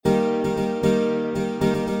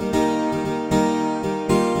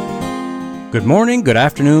Good morning, good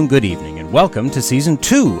afternoon, good evening, and welcome to Season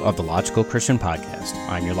 2 of the Logical Christian Podcast.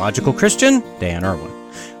 I'm your Logical Christian, Dan Irwin.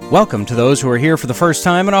 Welcome to those who are here for the first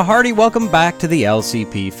time, and a hearty welcome back to the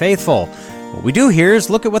LCP Faithful. What we do here is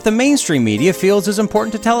look at what the mainstream media feels is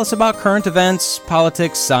important to tell us about current events,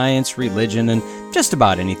 politics, science, religion, and just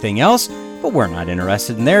about anything else, but we're not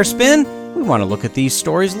interested in their spin. We want to look at these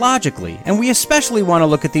stories logically, and we especially want to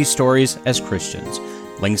look at these stories as Christians.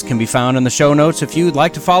 Links can be found in the show notes if you'd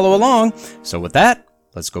like to follow along. So with that,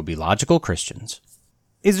 let's go be logical Christians.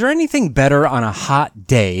 Is there anything better on a hot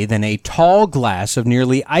day than a tall glass of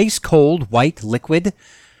nearly ice-cold white liquid?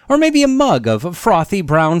 Or maybe a mug of frothy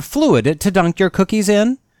brown fluid to dunk your cookies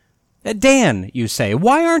in? Dan, you say,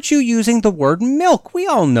 why aren't you using the word milk? We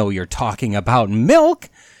all know you're talking about milk.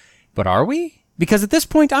 But are we? Because at this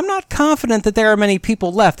point, I'm not confident that there are many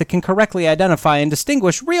people left that can correctly identify and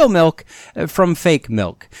distinguish real milk from fake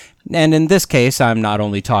milk. And in this case, I'm not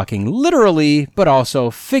only talking literally, but also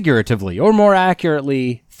figuratively, or more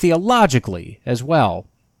accurately, theologically as well.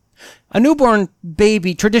 A newborn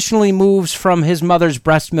baby traditionally moves from his mother's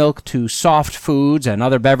breast milk to soft foods and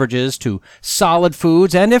other beverages to solid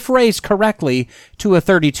foods, and if raised correctly, to a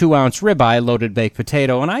 32-ounce ribeye loaded baked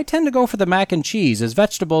potato, and I tend to go for the mac and cheese, as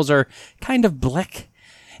vegetables are kind of blick.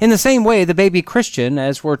 In the same way, the baby Christian,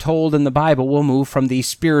 as we're told in the Bible, will move from the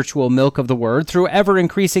spiritual milk of the Word through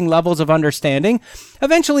ever-increasing levels of understanding,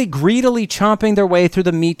 eventually greedily chomping their way through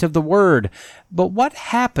the meat of the Word. But what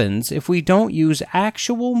happens if we don't use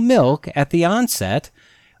actual milk at the onset,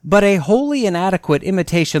 but a wholly inadequate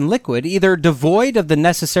imitation liquid, either devoid of the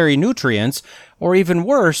necessary nutrients, or even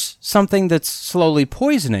worse, something that's slowly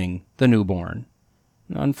poisoning the newborn?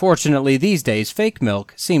 Unfortunately, these days, fake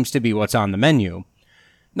milk seems to be what's on the menu.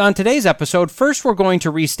 Now, in today's episode, first we're going to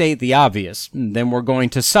restate the obvious, then we're going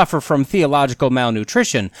to suffer from theological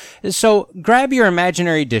malnutrition. So grab your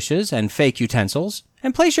imaginary dishes and fake utensils,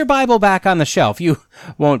 and place your Bible back on the shelf. You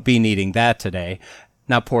won't be needing that today.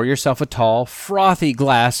 Now pour yourself a tall, frothy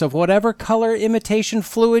glass of whatever color imitation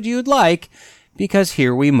fluid you'd like, because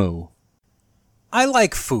here we moo. I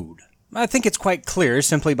like food. I think it's quite clear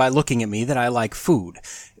simply by looking at me that I like food.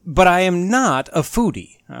 But I am not a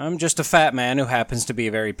foodie. I'm just a fat man who happens to be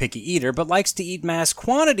a very picky eater, but likes to eat mass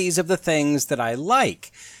quantities of the things that I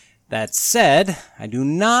like. That said, I do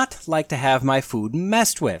not like to have my food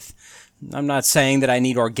messed with. I'm not saying that I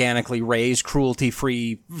need organically raised,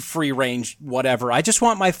 cruelty-free, free-range, whatever. I just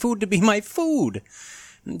want my food to be my food.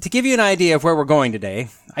 To give you an idea of where we're going today,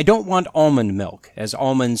 I don't want almond milk, as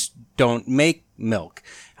almonds don't make milk.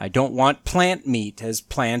 I don't want plant meat, as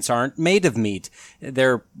plants aren't made of meat.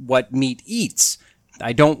 They're what meat eats.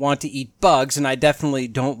 I don't want to eat bugs, and I definitely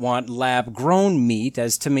don't want lab-grown meat,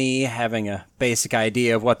 as to me, having a basic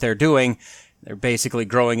idea of what they're doing, they're basically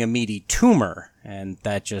growing a meaty tumor, and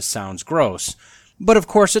that just sounds gross. But of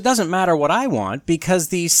course, it doesn't matter what I want, because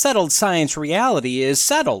the settled science reality is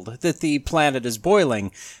settled, that the planet is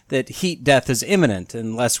boiling, that heat death is imminent,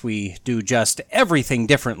 unless we do just everything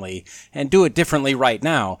differently, and do it differently right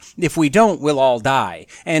now. If we don't, we'll all die.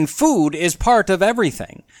 And food is part of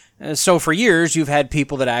everything. So for years, you've had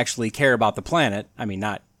people that actually care about the planet. I mean,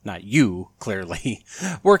 not you, clearly,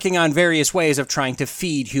 working on various ways of trying to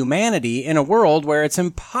feed humanity in a world where it's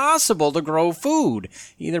impossible to grow food,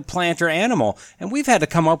 either plant or animal. And we've had to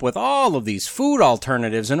come up with all of these food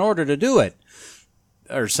alternatives in order to do it,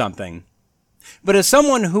 or something. But as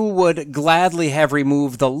someone who would gladly have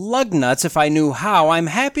removed the lug nuts if I knew how, I'm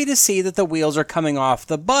happy to see that the wheels are coming off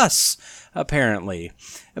the bus, apparently.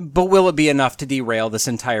 But will it be enough to derail this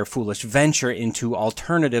entire foolish venture into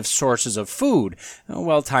alternative sources of food?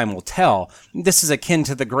 Well, time will tell. This is akin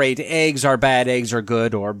to the great eggs are bad, eggs are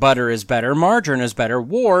good, or butter is better, margarine is better,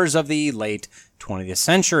 wars of the late 20th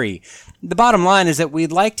century. The bottom line is that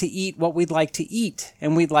we'd like to eat what we'd like to eat,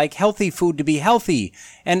 and we'd like healthy food to be healthy,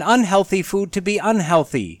 and unhealthy food to be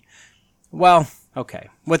unhealthy. Well, okay,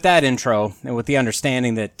 with that intro, and with the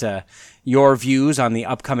understanding that your views on the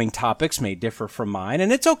upcoming topics may differ from mine,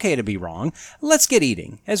 and it's okay to be wrong, let's get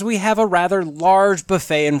eating, as we have a rather large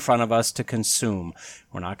buffet in front of us to consume.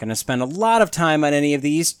 We're not going to spend a lot of time on any of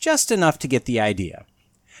these, just enough to get the idea.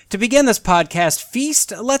 To begin this podcast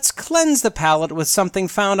feast, let's cleanse the palate with something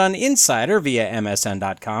found on Insider via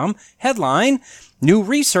MSN.com. Headline, new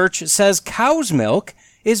research says cow's milk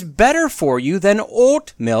is better for you than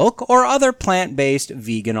oat milk or other plant-based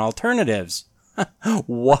vegan alternatives.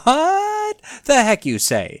 What the heck, you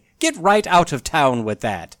say? Get right out of town with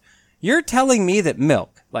that. You're telling me that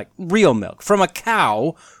milk, like real milk, from a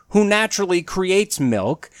cow who naturally creates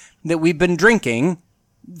milk that we've been drinking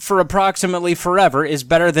for approximately forever is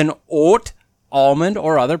better than oat, almond,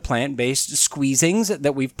 or other plant-based squeezings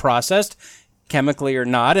that we've processed chemically or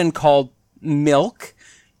not, and called milk.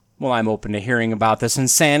 Well, I'm open to hearing about this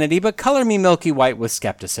insanity, but color me milky white with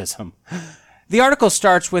skepticism. The article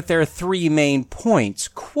starts with their 3 main points.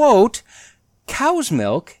 Quote, cow's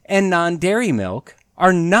milk and non-dairy milk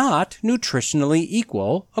are not nutritionally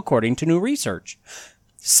equal, according to new research.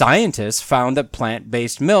 Scientists found that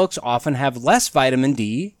plant-based milks often have less vitamin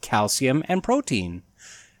D, calcium, and protein.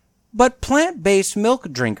 But plant-based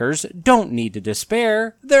milk drinkers don't need to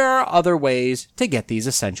despair. There are other ways to get these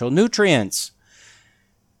essential nutrients.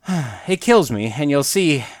 It kills me, and you'll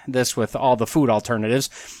see this with all the food alternatives,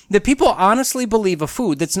 that people honestly believe a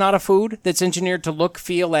food that's not a food, that's engineered to look,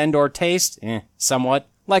 feel, and or taste, somewhat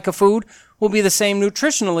like a food, will be the same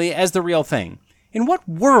nutritionally as the real thing. In what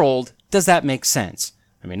world does that make sense?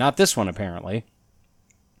 I mean, not this one, apparently.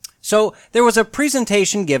 So, there was a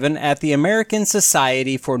presentation given at the American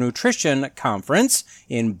Society for Nutrition conference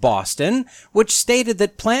in Boston, which stated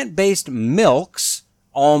that plant-based milks,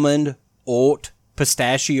 almond, oat,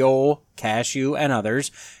 pistachio, cashew, and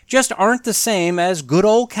others, just aren't the same as good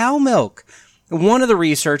old cow milk. One of the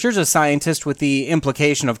researchers, a scientist with the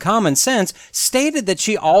implication of common sense, stated that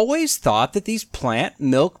she always thought that these plant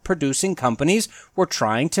milk producing companies were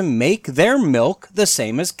trying to make their milk the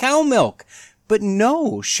same as cow milk. But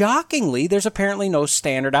no, shockingly, there's apparently no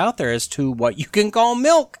standard out there as to what you can call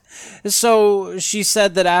milk. So she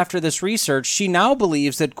said that after this research, she now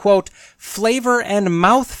believes that, quote, flavor and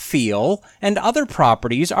mouthfeel and other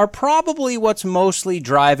properties are probably what's mostly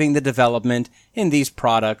driving the development in these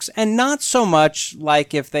products, and not so much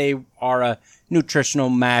like if they are a nutritional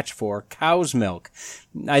match for cow's milk.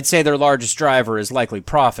 I'd say their largest driver is likely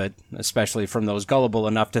profit, especially from those gullible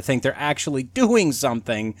enough to think they're actually doing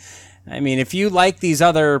something. I mean, if you like these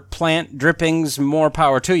other plant drippings, more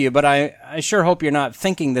power to you, but I sure hope you're not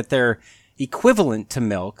thinking that they're equivalent to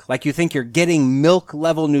milk, like you think you're getting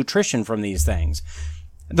milk-level nutrition from these things.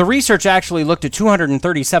 The research actually looked at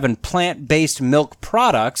 237 plant-based milk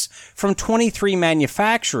products from 23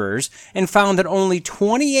 manufacturers and found that only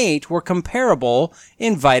 28 were comparable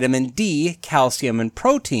in vitamin D, calcium, and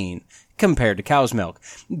protein compared to cow's milk.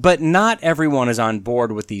 But not everyone is on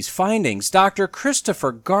board with these findings. Dr.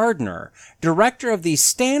 Christopher Gardner, director of the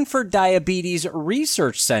Stanford Diabetes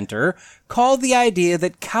Research Center, called the idea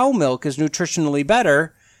that cow milk is nutritionally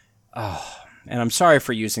better. And I'm sorry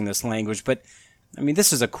for using this language, but I mean,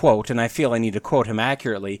 this is a quote, and I feel I need to quote him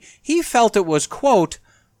accurately. He felt it was, quote,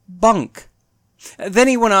 bunk. Then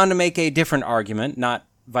he went on to make a different argument, not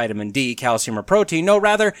vitamin D, calcium, or protein. No,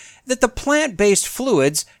 rather, that the plant-based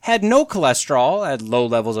fluids had no cholesterol, had low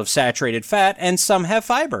levels of saturated fat, and some have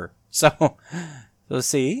fiber. So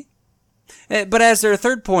see? But as their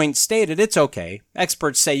third point stated, it's okay.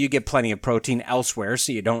 Experts say you get plenty of protein elsewhere,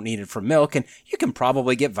 so you don't need it from milk, and you can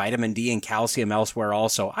probably get vitamin D and calcium elsewhere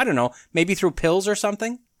also. I don't know, maybe through pills or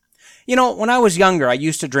something? You know, when I was younger, I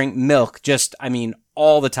used to drink milk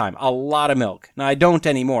all the time. A lot of milk. Now, I don't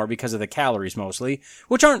anymore because of the calories mostly,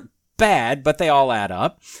 which aren't bad, but they all add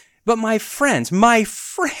up. But my friends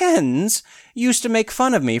used to make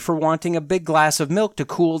fun of me for wanting a big glass of milk to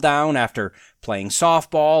cool down after playing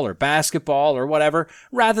softball or basketball or whatever,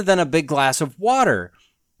 rather than a big glass of water.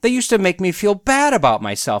 They used to make me feel bad about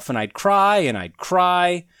myself, and I'd cry and I'd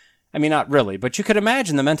cry. I mean, not really, but you could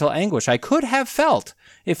imagine the mental anguish I could have felt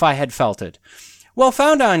if I had felt it. Well,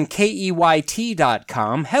 found on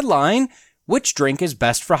KEYT.com, headline, which drink is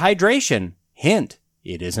best for hydration? Hint,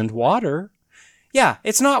 it isn't water. Yeah,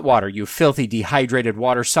 it's not water, you filthy dehydrated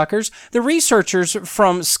water suckers. The researchers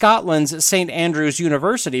from Scotland's St. Andrews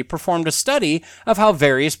University performed a study of how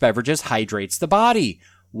various beverages hydrates the body.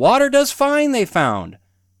 Water does fine, they found.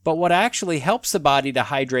 But what actually helps the body to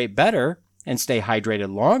hydrate better and stay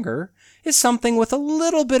hydrated longer is something with a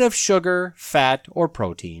little bit of sugar, fat, or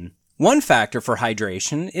protein. One factor for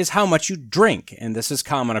hydration is how much you drink, and this is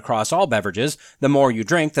common across all beverages. The more you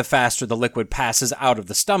drink, the faster the liquid passes out of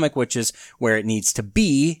the stomach, which is where it needs to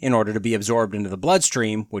be in order to be absorbed into the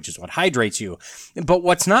bloodstream, which is what hydrates you. But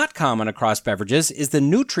what's not common across beverages is the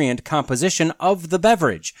nutrient composition of the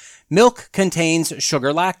beverage. Milk contains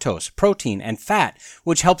sugar, lactose, protein, and fat,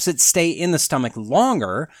 which helps it stay in the stomach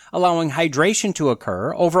longer, allowing hydration to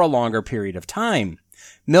occur over a longer period of time.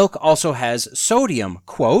 Milk also has sodium,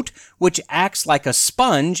 quote, which acts like a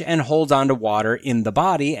sponge and holds onto water in the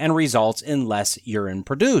body and results in less urine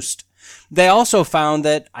produced. They also found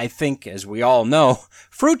that, I think, as we all know,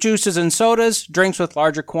 fruit juices and sodas, drinks with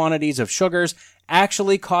larger quantities of sugars,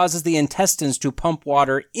 actually causes the intestines to pump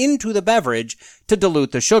water into the beverage to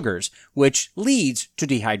dilute the sugars, which leads to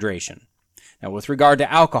dehydration. Now, with regard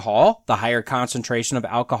to alcohol, the higher concentration of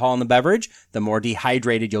alcohol in the beverage, the more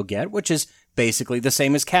dehydrated you'll get, which is basically the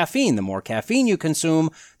same as caffeine. The more caffeine you consume,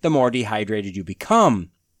 the more dehydrated you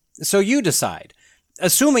become. So you decide.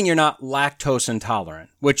 Assuming you're not lactose intolerant,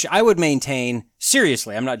 which I would maintain,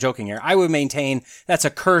 seriously, I'm not joking here, I would maintain that's a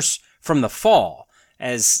curse from the fall,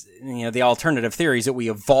 as the alternative theory is that we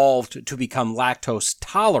evolved to become lactose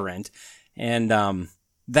tolerant, and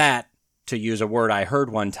that, to use a word I heard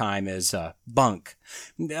one time, is bunk.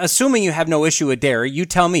 Assuming you have no issue with dairy, you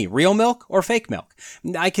tell me, real milk or fake milk?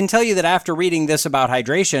 I can tell you that after reading this about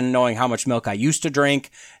hydration, knowing how much milk I used to drink,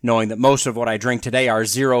 knowing that most of what I drink today are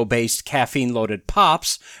zero-based caffeine-loaded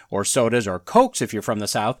pops, or sodas, or Cokes if you're from the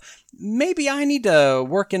South, maybe I need to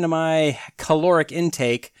work into my caloric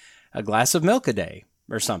intake a glass of milk a day,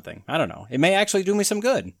 or something. I don't know. It may actually do me some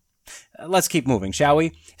good. Let's keep moving, shall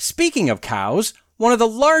we? Speaking of cows, one of the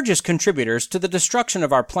largest contributors to the destruction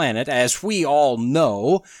of our planet, as we all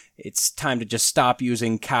know, it's time to just stop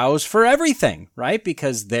using cows for everything, right?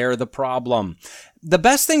 Because they're the problem. The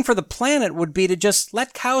best thing for the planet would be to just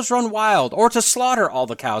let cows run wild, or to slaughter all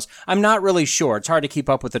the cows. I'm not really sure. It's hard to keep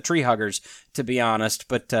up with the tree huggers, to be honest.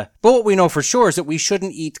 But what we know for sure is that we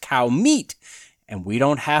shouldn't eat cow meat, and we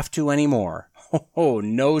don't have to anymore. Oh,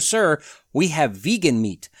 no, sir. We have vegan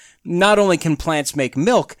meat. Not only can plants make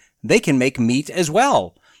milk, they can make meat as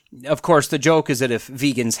well. Of course, the joke is that if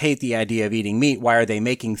vegans hate the idea of eating meat, why are they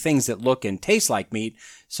making things that look and taste like meat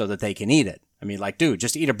so that they can eat it? I mean, dude,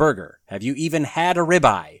 just eat a burger. Have you even had a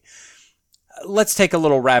ribeye? Let's take a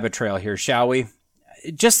little rabbit trail here, shall we?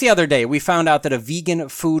 Just the other day, we found out that a vegan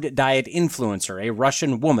food diet influencer, a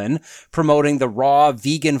Russian woman promoting the raw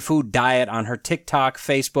vegan food diet on her TikTok,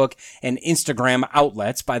 Facebook, and Instagram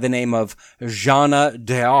outlets by the name of Jana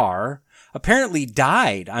Dar, apparently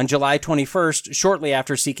died on July 21st, shortly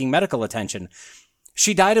after seeking medical attention.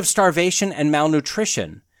 She died of starvation and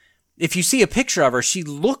malnutrition. If you see a picture of her, she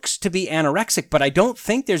looks to be anorexic, but I don't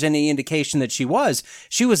think there's any indication that she was.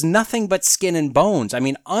 She was nothing but skin and bones. I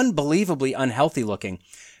mean, unbelievably unhealthy looking.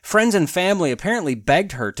 Friends and family apparently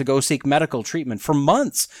begged her to go seek medical treatment for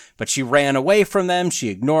months, but she ran away from them. She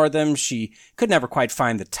ignored them. She could never quite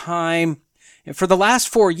find the time. And for the last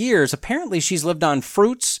 4 years, apparently she's lived on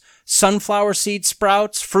fruits, sunflower seed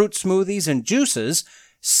sprouts, fruit smoothies, and juices.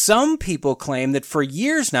 Some people claim that for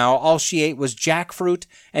years now, all she ate was jackfruit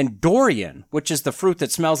and durian, which is the fruit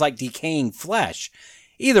that smells like decaying flesh.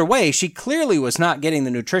 Either way, she clearly was not getting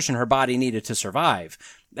the nutrition her body needed to survive.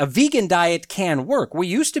 A vegan diet can work. We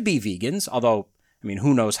used to be vegans, although,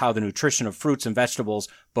 who knows how the nutrition of fruits and vegetables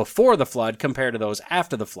before the flood compared to those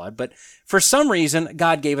after the flood, but for some reason,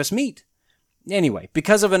 God gave us meat. Anyway,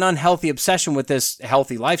 because of an unhealthy obsession with this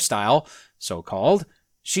healthy lifestyle, so-called,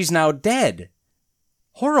 she's now dead.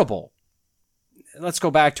 Horrible. Let's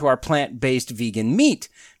go back to our plant-based vegan meat.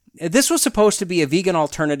 This was supposed to be a vegan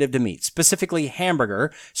alternative to meat, specifically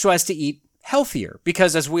hamburger, so as to eat healthier,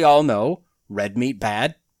 because as we all know, red meat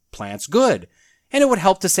bad, plants good. And it would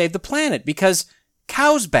help to save the planet, because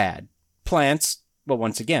cows bad, plants, well,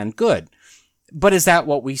 once again, good. But is that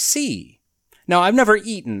what we see? Now, I've never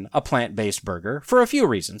eaten a plant-based burger for a few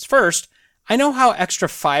reasons. First, I know how extra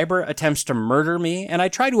fiber attempts to murder me, and I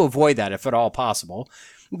try to avoid that if at all possible.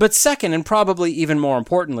 But second, and probably even more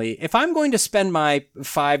importantly, if I'm going to spend my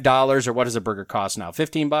 $5, or what does a burger cost now,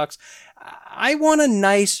 $15, I want a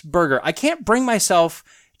nice burger. I can't bring myself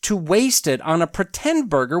to waste it on a pretend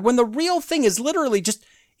burger when the real thing is literally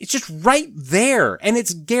it's just right there, and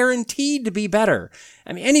it's guaranteed to be better.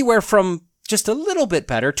 Anywhere from just a little bit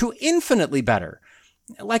better to infinitely better.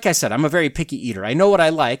 Like I said, I'm a very picky eater. I know what I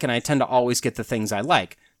like, and I tend to always get the things I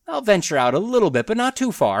like. I'll venture out a little bit, but not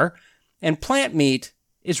too far. And plant meat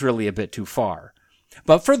is really a bit too far.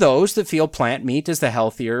 But for those that feel plant meat is the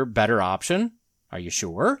healthier, better option, are you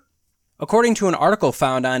sure? According to an article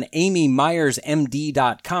found on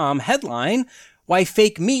amymyersmd.com, headline, Why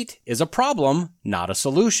Fake Meat is a Problem, Not a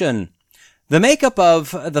Solution. The makeup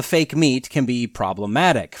of the fake meat can be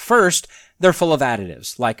problematic. First, they're full of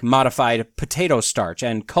additives, like modified potato starch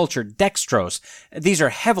and cultured dextrose. These are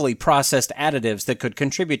heavily processed additives that could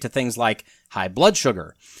contribute to things like high blood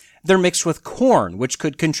sugar. They're mixed with corn, which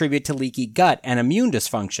could contribute to leaky gut and immune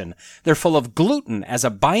dysfunction. They're full of gluten as a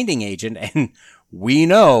binding agent, and we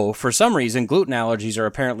know, for some reason, gluten allergies are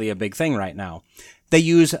apparently a big thing right now. They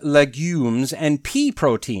use legumes and pea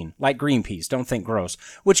protein, like green peas, don't think gross,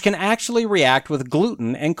 which can actually react with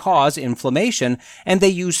gluten and cause inflammation. And they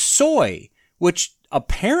use soy, which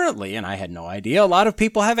apparently, and I had no idea, a lot of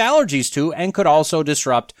people have allergies to and could also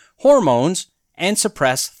disrupt hormones and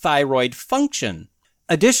suppress thyroid function.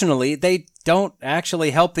 Additionally, they don't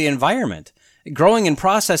actually help the environment. Growing and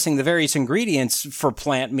processing the various ingredients for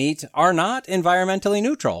plant meat are not environmentally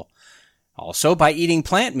neutral. Also, by eating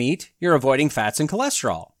plant meat, you're avoiding fats and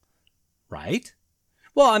cholesterol. Right?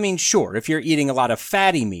 Well, I mean, sure, if you're eating a lot of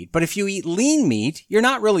fatty meat, but if you eat lean meat, you're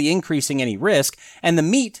not really increasing any risk, and the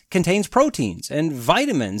meat contains proteins and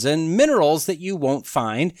vitamins and minerals that you won't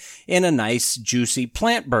find in a nice, juicy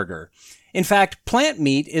plant burger. In fact, plant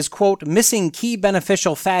meat is, quote, missing key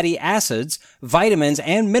beneficial fatty acids, vitamins,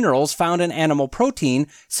 and minerals found in animal protein,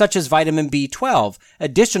 such as vitamin B12.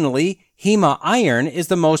 Additionally, hema iron is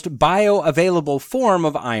the most bioavailable form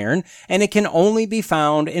of iron, and it can only be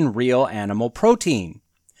found in real animal protein.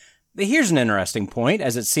 Here's an interesting point,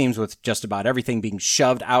 as it seems with just about everything being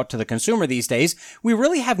shoved out to the consumer these days, we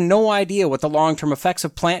really have no idea what the long-term effects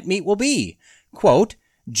of plant meat will be. Quote,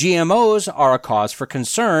 GMOs are a cause for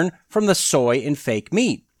concern from the soy in fake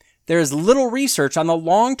meat. There is little research on the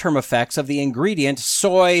long-term effects of the ingredient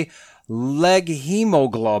soy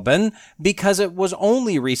leghemoglobin because it was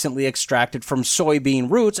only recently extracted from soybean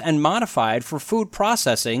roots and modified for food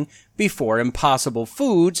processing before Impossible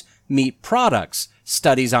Foods meat products.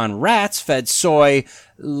 Studies on rats fed soy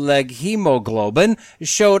leghemoglobin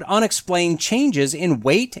showed unexplained changes in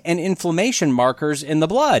weight and inflammation markers in the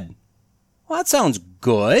blood. Well, that sounds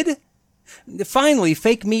good. Finally,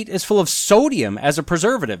 fake meat is full of sodium as a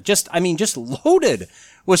preservative. Just loaded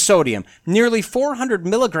with sodium. Nearly 400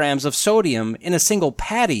 milligrams of sodium in a single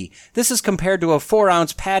patty. This is compared to a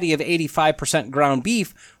 4-ounce patty of 85% ground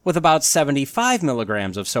beef with about 75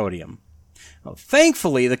 milligrams of sodium. Well,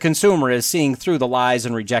 thankfully, the consumer is seeing through the lies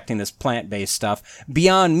and rejecting this plant-based stuff.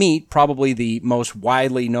 Beyond Meat, probably the most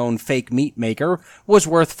widely known fake meat maker, was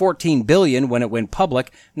worth $14 billion when it went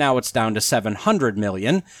public. Now it's down to $700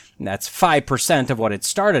 million. That's 5% of what it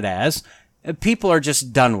started as. People are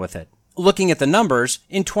just done with it. Looking at the numbers,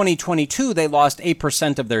 in 2022, they lost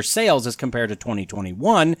 8% of their sales as compared to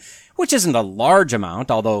 2021, which isn't a large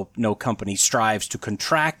amount, although no company strives to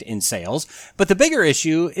contract in sales. But the bigger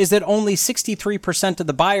issue is that only 63% of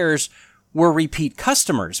the buyers were repeat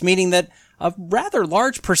customers, meaning that a rather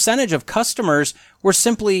large percentage of customers were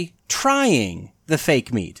simply trying the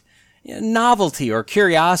fake meat. Novelty or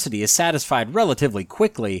curiosity is satisfied relatively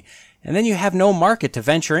quickly, and then you have no market to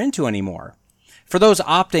venture into anymore. For those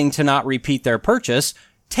opting to not repeat their purchase,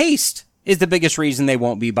 taste is the biggest reason they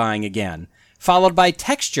won't be buying again, followed by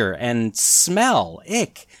texture and smell,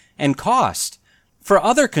 ick, and cost. For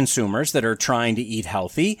other consumers that are trying to eat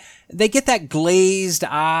healthy, they get that glazed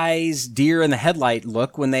eyes, deer in the headlight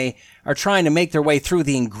look when they are trying to make their way through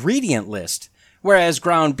the ingredient list, whereas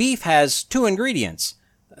ground beef has 2 ingredients,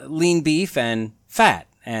 lean beef and fat,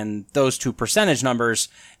 and those 2 percentage numbers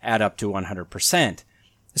add up to 100%.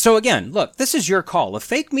 So again, look, this is your call. If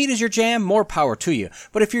fake meat is your jam, more power to you.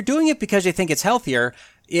 But if you're doing it because you think it's healthier,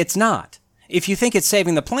 it's not. If you think it's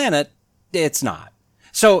saving the planet, it's not.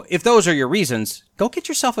 So if those are your reasons, go get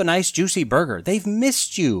yourself a nice juicy burger. They've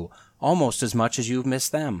missed you almost as much as you've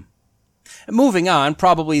missed them. Moving on,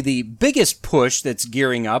 probably the biggest push that's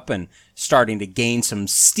gearing up and starting to gain some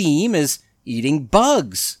steam is eating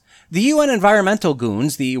bugs. The UN environmental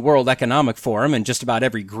goons, the World Economic Forum, and just about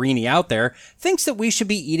every greenie out there thinks that we should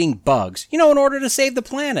be eating bugs, in order to save the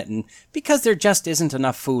planet, and because there just isn't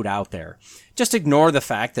enough food out there. Just ignore the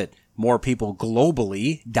fact that more people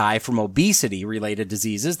globally die from obesity-related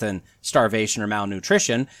diseases than starvation or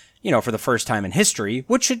malnutrition, for the first time in history,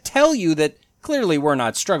 which should tell you that clearly we're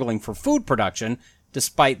not struggling for food production,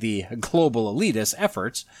 despite the global elitist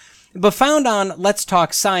efforts. But found on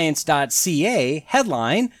letstalkscience.ca,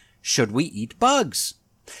 headline, should we eat bugs?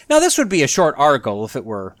 Now, this would be a short article if it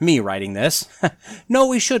were me writing this. No,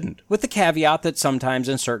 we shouldn't, with the caveat that sometimes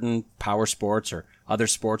in certain power sports or other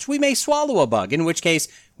sports we may swallow a bug, in which case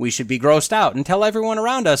we should be grossed out and tell everyone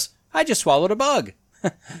around us, I just swallowed a bug.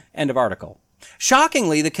 End of article.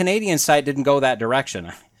 Shockingly, the Canadian site didn't go that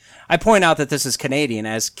direction. I point out that this is Canadian,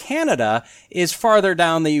 as Canada is farther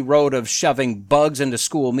down the road of shoving bugs into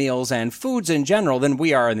school meals and foods in general than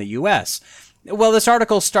we are in the U.S. Well, this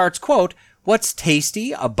article starts, quote, what's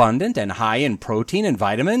tasty, abundant, and high in protein and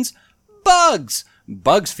vitamins? Bugs!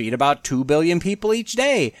 Bugs feed about 2 billion people each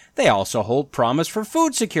day. They also hold promise for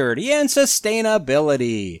food security and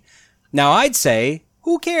sustainability. Now, I'd say,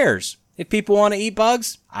 who cares? If people want to eat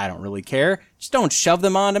bugs, I don't really care. Just don't shove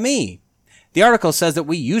them onto me. The article says that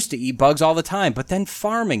we used to eat bugs all the time, but then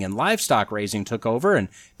farming and livestock raising took over and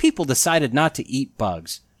people decided not to eat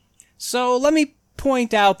bugs. So let me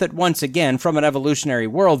point out that once again, from an evolutionary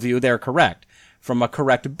worldview, they're correct. From a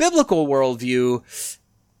correct biblical worldview,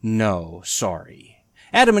 no, sorry.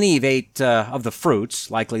 Adam and Eve ate of the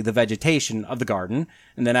fruits, likely the vegetation of the garden,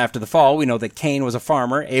 and then after the fall, we know that Cain was a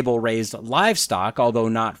farmer, Abel raised livestock, although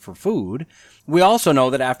not for food. We also know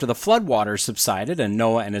that after the floodwaters subsided and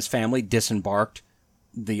Noah and his family disembarked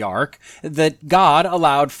the ark, that God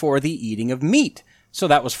allowed for the eating of meat. So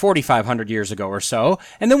that was 4,500 years ago or so.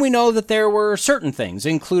 And then we know that there were certain things,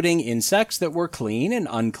 including insects, that were clean and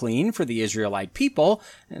unclean for the Israelite people.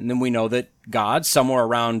 And then we know that God, somewhere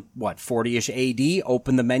around, 40-ish AD,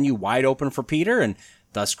 opened the menu wide open for Peter, and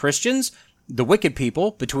thus Christians. The wicked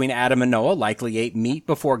people between Adam and Noah likely ate meat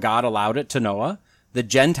before God allowed it to Noah. The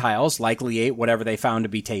Gentiles likely ate whatever they found to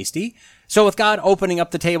be tasty. So with God opening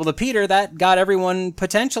up the table to Peter, that got everyone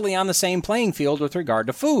potentially on the same playing field with regard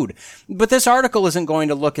to food. But this article isn't going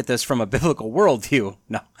to look at this from a biblical worldview.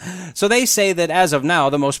 No. So they say that as of now,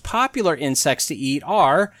 the most popular insects to eat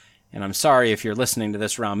are, and I'm sorry if you're listening to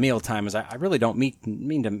this around mealtime, as I really don't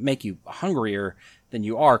mean to make you hungrier than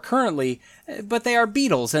you are currently, but they are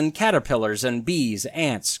beetles and caterpillars and bees,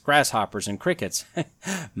 ants, grasshoppers, and crickets.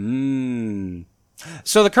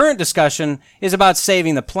 So the current discussion is about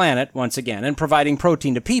saving the planet, once again, and providing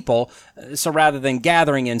protein to people. So rather than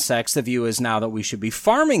gathering insects, the view is now that we should be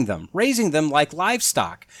farming them, raising them like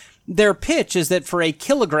livestock. Their pitch is that for a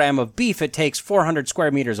kilogram of beef, it takes 400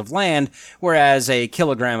 square meters of land, whereas a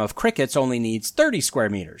kilogram of crickets only needs 30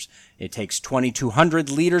 square meters. It takes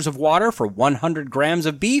 2,200 liters of water for 100 grams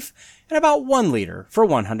of beef, and about 1 liter for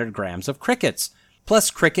 100 grams of crickets.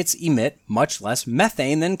 Plus, crickets emit much less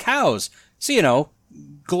methane than cows. So,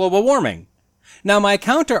 global warming. Now, my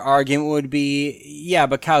counter-argument would be, yeah,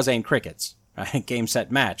 but cows ain't crickets. Game,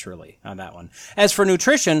 set, match, really, on that one. As for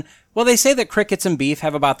nutrition, well, they say that crickets and beef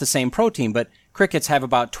have about the same protein, but crickets have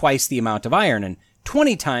about twice the amount of iron and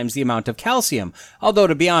 20 times the amount of calcium. Although,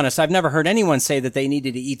 to be honest, I've never heard anyone say that they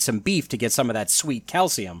needed to eat some beef to get some of that sweet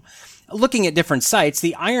calcium. Looking at different sites,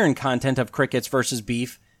 the iron content of crickets versus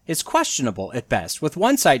beef is questionable at best, with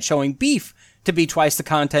one site showing beef to be twice the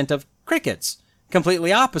content of crickets,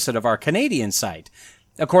 completely opposite of our Canadian site.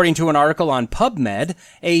 According to an article on PubMed,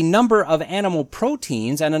 a number of animal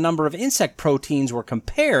proteins and a number of insect proteins were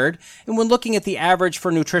compared, and when looking at the average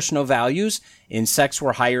for nutritional values, insects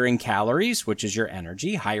were higher in calories, which is your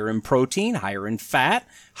energy, higher in protein, higher in fat,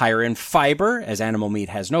 higher in fiber, as animal meat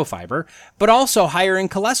has no fiber, but also higher in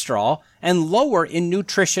cholesterol and lower in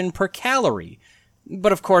nutrition per calorie.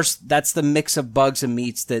 But of course, that's the mix of bugs and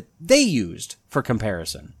meats that they used for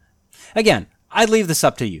comparison. Again, I'd leave this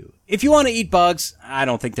up to you. If you want to eat bugs, I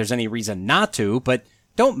don't think there's any reason not to, but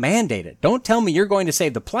don't mandate it. Don't tell me you're going to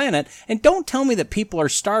save the planet, and don't tell me that people are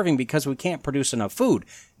starving because we can't produce enough food.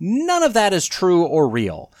 None of that is true or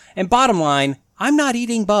real. And bottom line, I'm not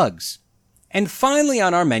eating bugs. And finally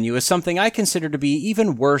on our menu is something I consider to be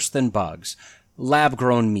even worse than bugs: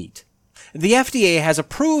 lab-grown meat. The FDA has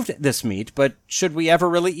approved this meat, but should we ever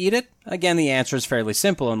really eat it? Again, the answer is fairly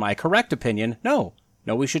simple. In my correct opinion, no.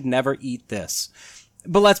 No, we should never eat this.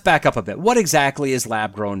 But let's back up a bit. What exactly is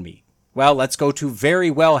lab-grown meat? Well, let's go to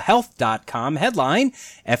verywellhealth.com headline.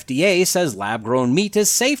 FDA says lab-grown meat is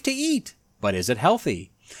safe to eat, but is it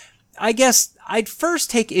healthy? I guess I'd first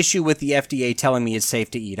take issue with the FDA telling me it's safe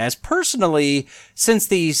to eat, as personally, since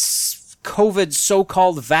the COVID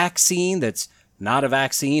so-called vaccine that's not a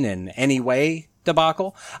vaccine in any way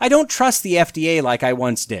debacle, I don't trust the FDA like I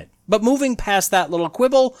once did. But moving past that little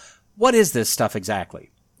quibble, what is this stuff exactly?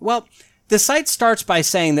 Well, the site starts by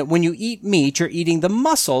saying that when you eat meat, you're eating the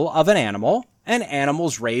muscle of an animal, and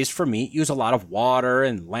animals raised for meat use a lot of water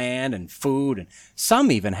and land and food, and some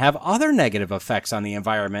even have other negative effects on the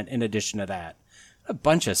environment in addition to that. A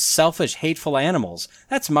bunch of selfish, hateful animals.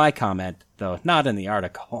 That's my comment, though not in the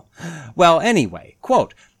article. Well, anyway,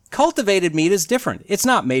 quote, cultivated meat is different. It's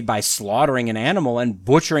not made by slaughtering an animal and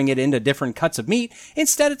butchering it into different cuts of meat.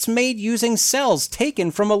 Instead, it's made using cells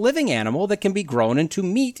taken from a living animal that can be grown into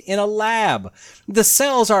meat in a lab. The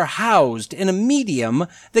cells are housed in a medium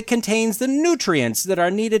that contains the nutrients that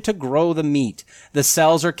are needed to grow the meat. The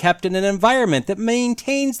cells are kept in an environment that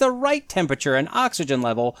maintains the right temperature and oxygen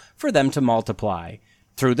level for them to multiply.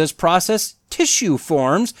 Through this process, tissue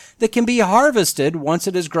forms that can be harvested once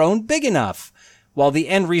it is grown big enough. While the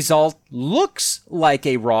end result looks like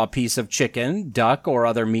a raw piece of chicken, duck, or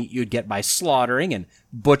other meat you'd get by slaughtering and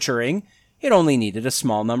butchering, it only needed a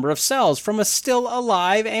small number of cells from a still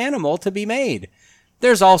alive animal to be made.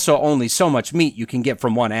 There's also only so much meat you can get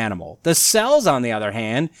from one animal. The cells, on the other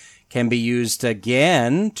hand, can be used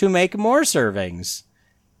again to make more servings.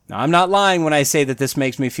 Now, I'm not lying when I say that this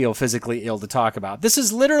makes me feel physically ill to talk about. This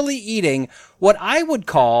is literally eating what I would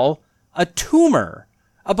call a tumor.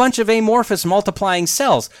 A bunch of amorphous multiplying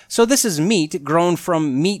cells. So this is meat grown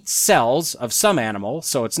from meat cells of some animal,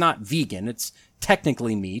 so it's not vegan, it's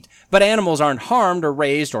technically meat, but animals aren't harmed or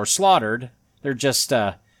raised or slaughtered. They're just,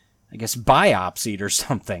 biopsied or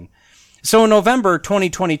something. So in November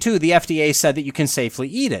 2022, the FDA said that you can safely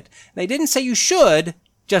eat it. They didn't say you should,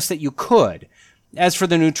 just that you could. As for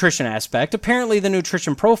the nutrition aspect, apparently the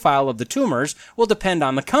nutrition profile of the tumors will depend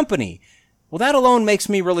on the company. Well, that alone makes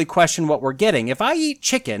me really question what we're getting. If I eat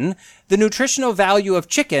chicken, the nutritional value of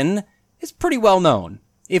chicken is pretty well known.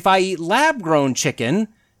 If I eat lab-grown chicken,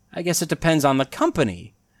 I guess it depends on the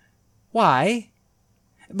company. Why?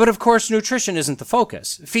 But of course, nutrition isn't the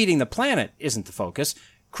focus. Feeding the planet isn't the focus.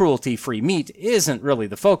 Cruelty-free meat isn't really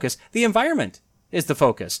the focus. The environment is the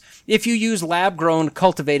focus. If you use lab-grown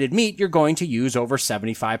cultivated meat, you're going to use over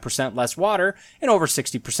 75% less water and over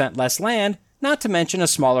 60% less land, not to mention a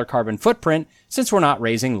smaller carbon footprint since we're not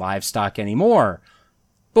raising livestock anymore.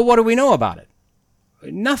 But what do we know about it?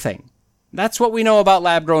 Nothing. That's what we know about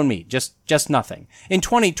lab-grown meat, just nothing. In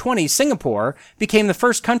 2020, Singapore became the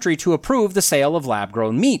first country to approve the sale of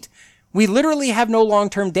lab-grown meat. We literally have no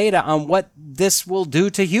long-term data on what this will do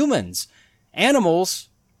to humans. Animals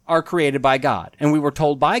are created by God, and we were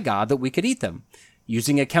told by God that we could eat them.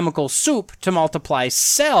 Using a chemical soup to multiply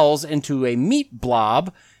cells into a meat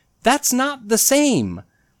blob, that's not the same.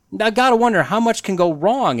 I've got to wonder how much can go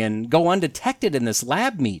wrong and go undetected in this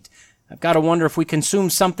lab meat. I've got to wonder if we consume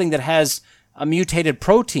something that has a mutated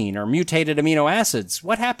protein or mutated amino acids.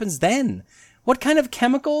 What happens then? What kind of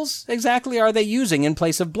chemicals exactly are they using in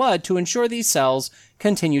place of blood to ensure these cells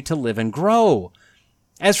continue to live and grow?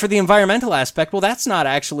 As for the environmental aspect, well, that's not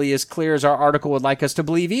actually as clear as our article would like us to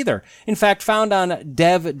believe either. In fact, found on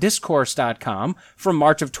devdiscourse.com from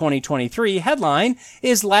March of 2023, headline,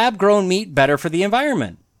 "Is lab-grown meat better for the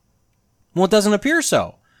environment?" Well, it doesn't appear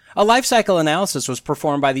so. A life cycle analysis was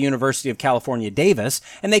performed by the University of California, Davis,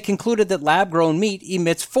 and they concluded that lab-grown meat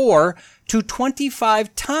emits 4 to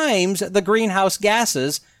 25 times the greenhouse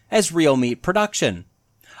gases as real meat production.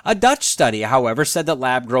 A Dutch study, however, said that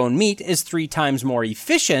lab-grown meat is 3 times more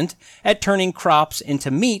efficient at turning crops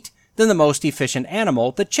into meat than the most efficient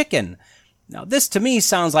animal, the chicken. Now, this to me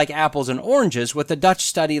sounds like apples and oranges, with the Dutch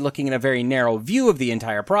study looking at a very narrow view of the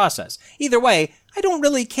entire process. Either way, I don't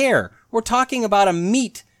really care. We're talking about a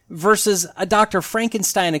meat versus a Dr.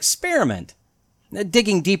 Frankenstein experiment.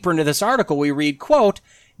 Digging deeper into this article, we read, quote,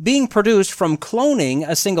 "Being produced from cloning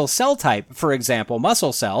a single cell type, for example,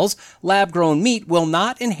 muscle cells, lab-grown meat will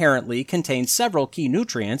not inherently contain several key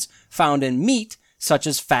nutrients found in meat, such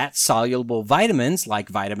as fat-soluble vitamins like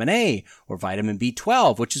vitamin A or vitamin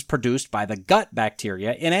B12, which is produced by the gut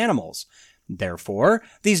bacteria in animals. Therefore,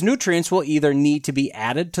 these nutrients will either need to be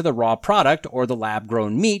added to the raw product, or the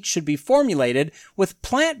lab-grown meat should be formulated with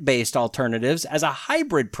plant-based alternatives as a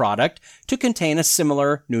hybrid product to contain a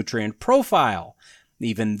similar nutrient profile.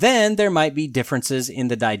 Even then, there might be differences in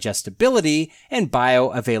the digestibility and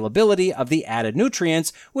bioavailability of the added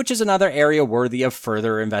nutrients, which is another area worthy of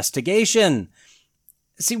further investigation."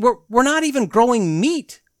 See, we're not even growing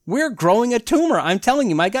meat. We're growing a tumor. I'm telling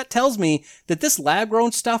you, my gut tells me that this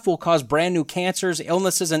lab-grown stuff will cause brand new cancers,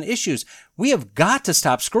 illnesses, and issues. We have got to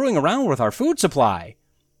stop screwing around with our food supply.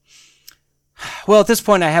 Well, at this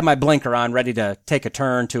point, I have my blinker on, ready to take a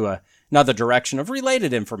turn to another direction of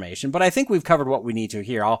related information, but I think we've covered what we need to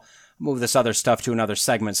here. I'll move this other stuff to another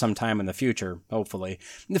segment sometime in the future, hopefully.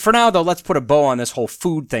 For now, though, let's put a bow on this whole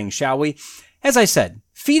food thing, shall we? As I said,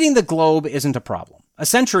 feeding the globe isn't a problem. A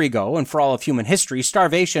century ago, and for all of human history,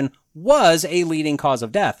 starvation was a leading cause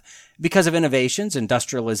of death. Because of innovations,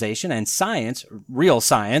 industrialization, and science, real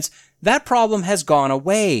science, that problem has gone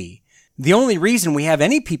away. The only reason we have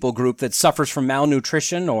any people group that suffers from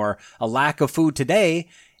malnutrition or a lack of food today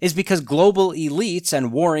is because global elites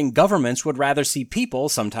and warring governments would rather see people,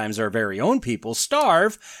 sometimes our very own people,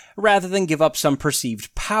 starve rather than give up some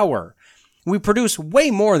perceived power. We produce way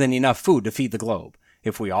more than enough food to feed the globe.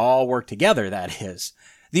 If we all work together, that is.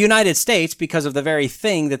 The United States, because of the very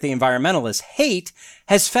thing that the environmentalists hate,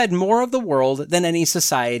 has fed more of the world than any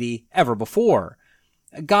society ever before.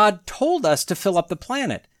 God told us to fill up the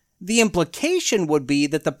planet. The implication would be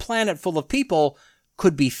that the planet full of people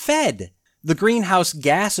could be fed. The greenhouse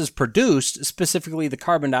gases produced, specifically the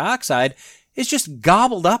carbon dioxide, is just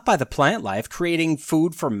gobbled up by the plant life, creating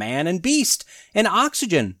food for man and beast, and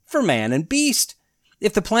oxygen for man and beast.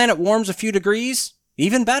 If the planet warms a few degrees,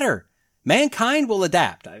 even better. Mankind will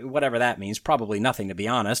adapt, whatever that means, probably nothing to be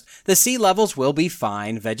honest. The sea levels will be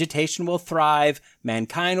fine, vegetation will thrive,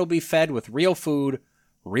 mankind will be fed with real food,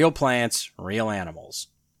 real plants, real animals.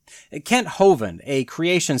 Kent Hovind, a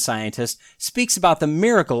creation scientist, speaks about the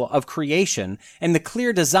miracle of creation and the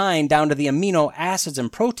clear design down to the amino acids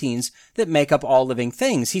and proteins that make up all living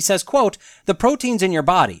things. He says, quote, "The proteins in your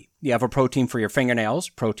body, you have a protein for your fingernails,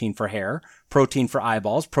 protein for hair, protein for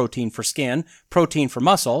eyeballs, protein for skin, protein for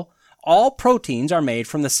muscle, all proteins are made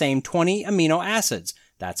from the same 20 amino acids.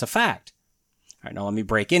 That's a fact. All right, now let me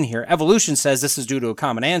break in here. Evolution says this is due to a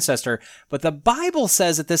common ancestor, but the Bible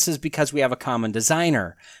says that this is because we have a common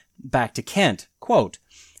designer. Back to Kent, quote,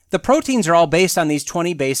 "The proteins are all based on these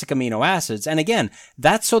 20 basic amino acids, and again,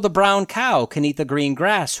 that's so the brown cow can eat the green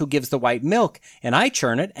grass who gives the white milk, and I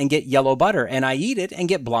churn it and get yellow butter, and I eat it and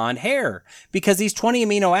get blonde hair, because these 20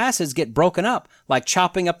 amino acids get broken up, like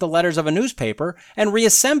chopping up the letters of a newspaper, and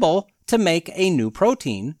reassemble to make a new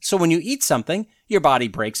protein. So when you eat something, your body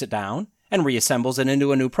breaks it down and reassembles it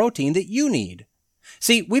into a new protein that you need."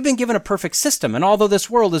 See, we've been given a perfect system, and although this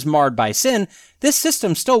world is marred by sin, this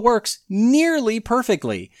system still works nearly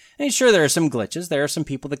perfectly. And sure, there are some glitches. There are some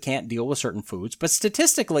people that can't deal with certain foods, but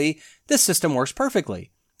statistically, this system works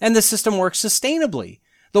perfectly. And this system works sustainably.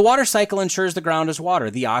 The water cycle ensures the ground is water.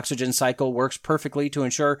 The oxygen cycle works perfectly to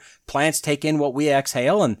ensure plants take in what we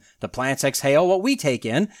exhale, and the plants exhale what we take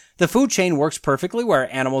in. The food chain works perfectly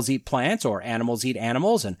where animals eat plants or animals eat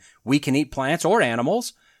animals, and we can eat plants or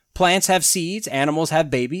animals. Plants have seeds, animals have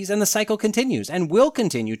babies, and the cycle continues and will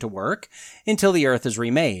continue to work until the earth is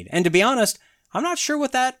remade. And to be honest, I'm not sure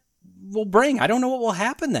what that will bring. I don't know what will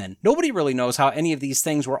happen then. Nobody really knows how any of these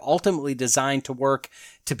things were ultimately designed to work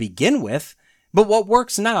to begin with. But what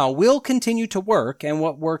works now will continue to work, and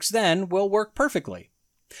what works then will work perfectly.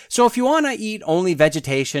 So if you want to eat only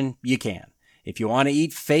vegetation, you can. If you want to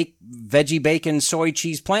eat fake veggie bacon, soy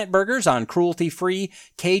cheese plant burgers on cruelty-free,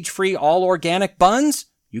 cage-free, all-organic buns,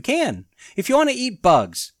 you can. If you want to eat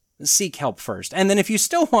bugs, seek help first. And then if you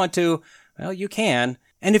still want to, well, you can.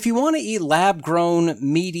 And if you want to eat lab-grown,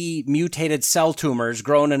 meaty, mutated cell tumors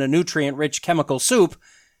grown in a nutrient-rich chemical soup,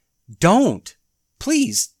 don't.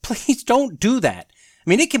 Please don't do that. I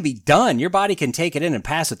mean, it can be done. Your body can take it in and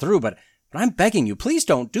pass it through, but I'm begging you, please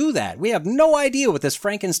don't do that. We have no idea what this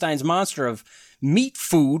Frankenstein's monster of meat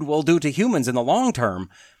food will do to humans in the long term.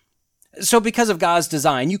 So because of God's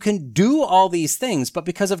design, you can do all these things, but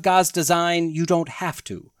because of God's design, you don't have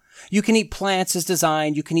to. You can eat plants as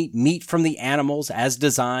designed. You can eat meat from the animals as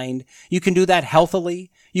designed. You can do that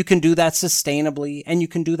healthily. You can do that sustainably, and you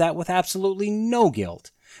can do that with absolutely no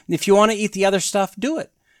guilt. If you want to eat the other stuff, do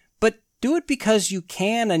it. But do it because you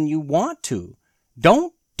can and you want to.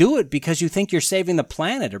 Don't do it because you think you're saving the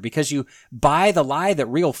planet or because you buy the lie that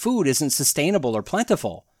real food isn't sustainable or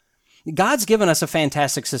plentiful. God's given us a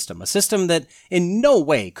fantastic system, a system that in no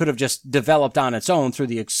way could have just developed on its own through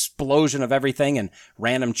the explosion of everything and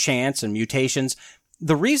random chance and mutations.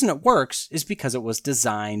 The reason it works is because it was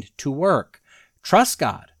designed to work. Trust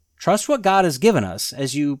God. Trust what God has given us.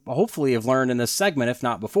 As you hopefully have learned in this segment, if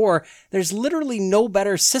not before, there's literally no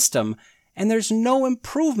better system, and there's no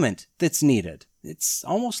improvement that's needed. It's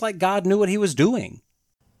almost like God knew what he was doing.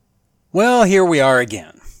 Well, here we are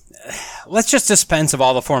again. Let's just dispense of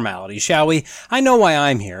all the formalities, shall we? I know why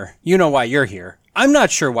I'm here. You know why you're here. I'm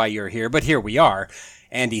not sure why you're here, but here we are.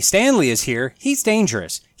 Andy Stanley is here. He's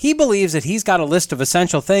dangerous. He believes that he's got a list of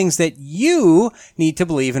essential things that you need to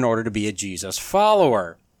believe in order to be a Jesus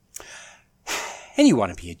follower. And you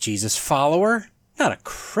want to be a Jesus follower, not a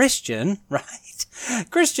Christian, right?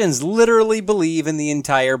 Christians literally believe in the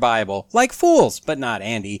entire Bible, like fools, but not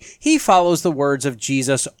Andy. He follows the words of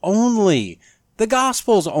Jesus only. The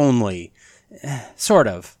Gospels only. Sort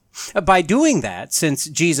of. By doing that, since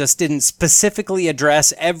Jesus didn't specifically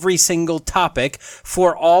address every single topic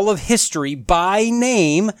for all of history by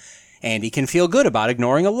name, Andy can feel good about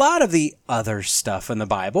ignoring a lot of the other stuff in the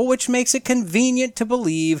Bible, which makes it convenient to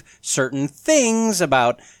believe certain things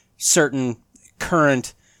about certain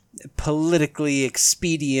current, politically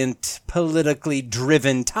expedient, politically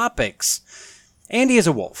driven topics. Andy is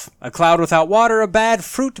a wolf, a cloud without water, a bad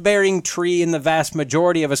fruit-bearing tree, and the vast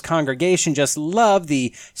majority of his congregation just love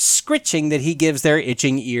the scritching that he gives their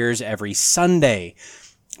itching ears every Sunday.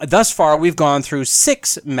 Thus far, we've gone through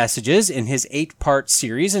 6 messages in his 8-part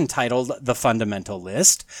series entitled The Fundamental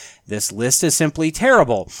List. This list is simply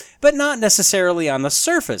terrible, but not necessarily on the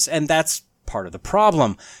surface, and that's part of the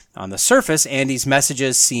problem. On the surface, Andy's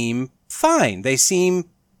messages seem fine. They seem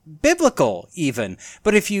biblical, even.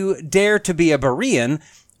 But if you dare to be a Berean,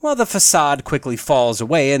 well, the facade quickly falls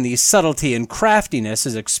away and the subtlety and craftiness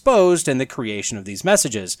is exposed in the creation of these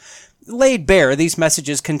messages. Laid bare, these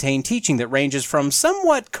messages contain teaching that ranges from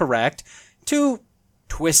somewhat correct to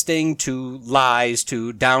twisting to lies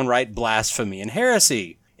to downright blasphemy and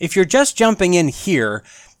heresy. If you're just jumping in here,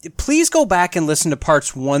 please go back and listen to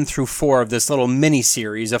parts 1 through 4 of this little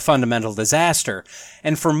mini-series, A Fundamental Disaster.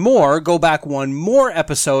 And for more, go back one more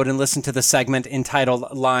episode and listen to the segment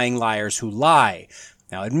entitled Lying Liars Who Lie.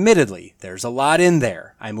 Now, admittedly, there's a lot in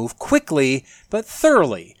there. I move quickly, but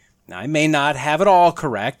thoroughly. I may not have it all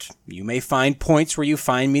correct. You may find points where you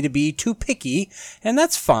find me to be too picky, and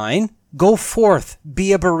that's fine. Go forth,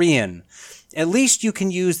 be a Berean. At least you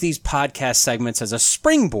can use these podcast segments as a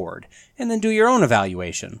springboard, and then do your own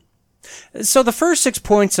evaluation. So the first 6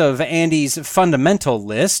 points of Andy's fundamental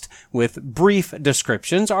list, with brief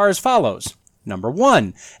descriptions, are as follows. Number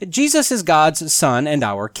 1, Jesus is God's Son and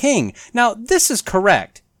our King. Now, this is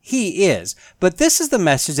correct. He is. But this is the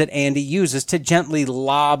message that Andy uses to gently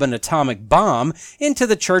lob an atomic bomb into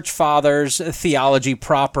the church fathers' theology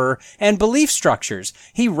proper and belief structures.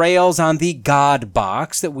 He rails on the God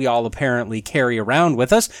box that we all apparently carry around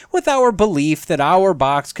with us, with our belief that our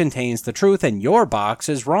box contains the truth and your box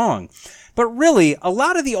is wrong. But really, a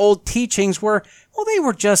lot of the old teachings were, they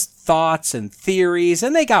were just thoughts and theories,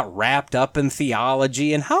 and they got wrapped up in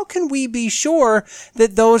theology, and how can we be sure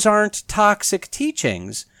that those aren't toxic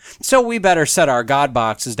teachings? So we better set our God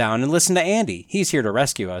boxes down and listen to Andy. He's here to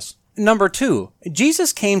rescue us. Number 2,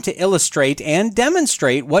 Jesus came to illustrate and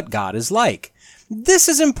demonstrate what God is like. This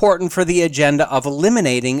is important for the agenda of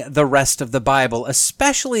eliminating the rest of the Bible,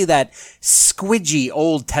 especially that squidgy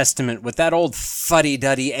Old Testament with that old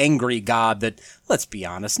fuddy-duddy angry God that, let's be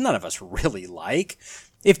honest, none of us really like.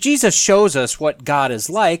 If Jesus shows us what God is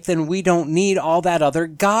like, then we don't need all that other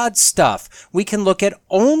God stuff. We can look at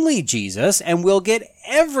only Jesus and we'll get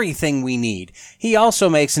everything we need. He also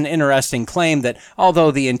makes an interesting claim that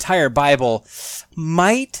although the entire Bible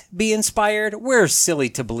might be inspired, we're silly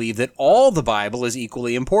to believe that all the Bible is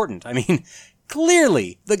equally important. I mean,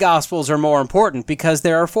 clearly the Gospels are more important because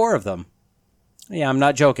there are 4 of them. Yeah, I'm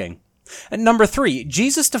not joking. Number 3,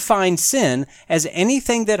 Jesus defined sin as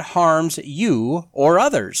anything that harms you or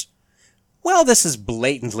others. Well, this is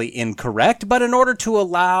blatantly incorrect, but in order to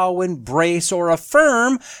allow, embrace, or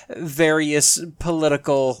affirm various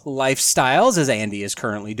political lifestyles, as Andy is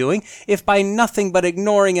currently doing, if by nothing but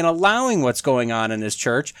ignoring and allowing what's going on in his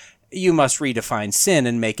church, you must redefine sin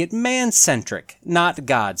and make it man-centric, not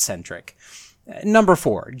God-centric. Number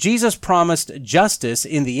 4, Jesus promised justice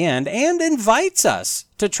in the end and invites us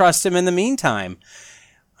to trust him in the meantime.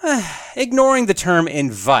 Ignoring the term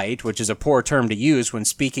invite, which is a poor term to use when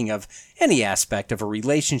speaking of any aspect of a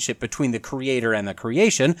relationship between the creator and the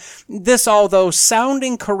creation, this, although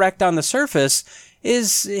sounding correct on the surface,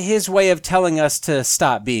 is his way of telling us to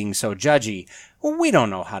stop being so judgy. We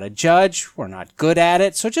don't know how to judge, we're not good at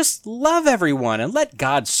it, so just love everyone and let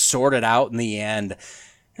God sort it out in the end.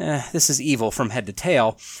 This is evil from head to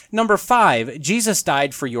tail. Number 5, Jesus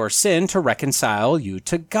died for your sin to reconcile you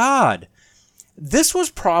to God. This was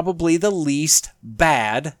probably the least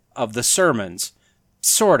bad of the sermons.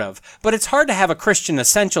 Sort of. But it's hard to have a Christian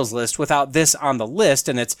essentials list without this on the list,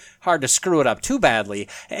 and it's hard to screw it up too badly.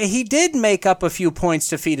 He did make up a few points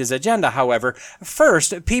to feed his agenda, however.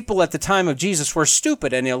 First, people at the time of Jesus were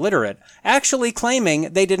stupid and illiterate, actually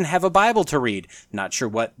claiming they didn't have a Bible to read. Not sure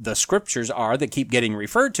what the scriptures are that keep getting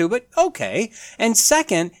referred to, but okay. And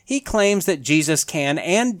second, he claims that Jesus can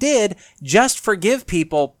and did just forgive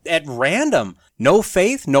people at random. No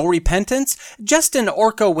faith, no repentance, just an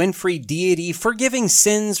Orko Winfrey deity forgiving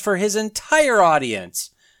sins for his entire audience.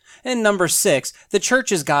 And number 6, the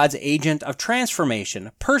church is God's agent of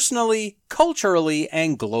transformation, personally, culturally,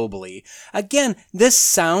 and globally. Again, this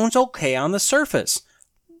sounds okay on the surface.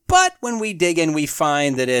 But when we dig in, we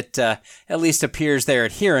find that it at least appears they're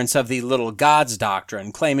adherents of the little gods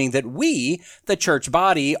doctrine, claiming that we, the church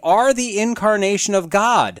body, are the incarnation of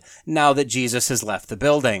God, now that Jesus has left the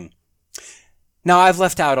building. Now, I've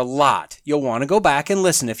left out a lot. You'll want to go back and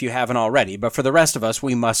listen if you haven't already, but for the rest of us,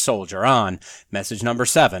 we must soldier on. Message number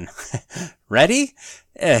 7. Ready?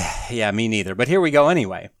 Yeah, me neither, but here we go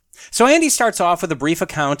anyway. So Andy starts off with a brief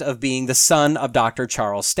account of being the son of Dr.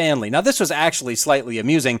 Charles Stanley. Now, this was actually slightly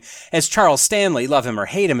amusing, as Charles Stanley, love him or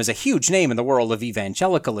hate him, is a huge name in the world of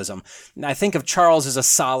evangelicalism. I think of Charles as a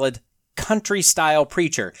solid, country-style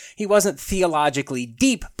preacher. He wasn't theologically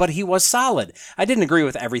deep, but he was solid. I didn't agree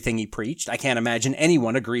with everything he preached. I can't imagine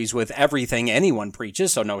anyone agrees with everything anyone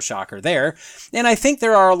preaches, so no shocker there. And I think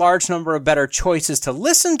there are a large number of better choices to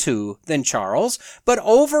listen to than Charles, but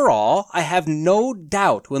overall, I have no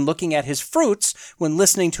doubt when looking at his fruits, when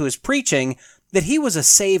listening to his preaching, that he was a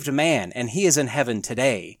saved man, and he is in heaven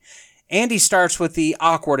today. Andy starts with the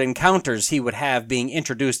awkward encounters he would have being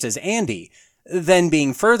introduced as Andy, then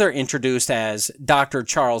being further introduced as Dr.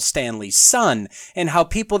 Charles Stanley's son, and how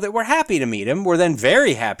people that were happy to meet him were then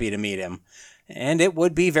very happy to meet him. And it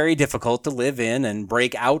would be very difficult to live in and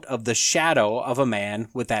break out of the shadow of a man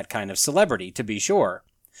with that kind of celebrity, to be sure.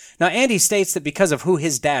 Now, Andy states that because of who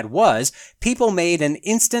his dad was, people made an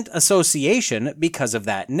instant association because of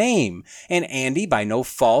that name. And Andy, by no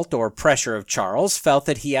fault or pressure of Charles, felt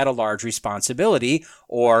that he had a large responsibility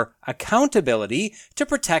or accountability to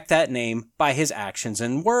protect that name by his actions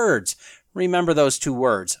and words. Remember those two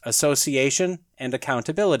words, association and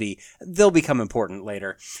accountability. They'll become important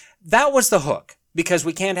later. That was the hook. Because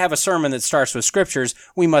we can't have a sermon that starts with scriptures,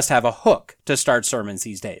 we must have a hook to start sermons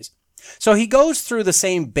these days. So he goes through the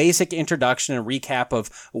same basic introduction and recap of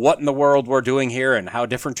what in the world we're doing here and how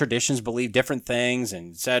different traditions believe different things,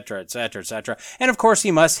 and et cetera, et cetera, et cetera. And of course,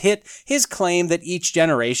 he must hit his claim that each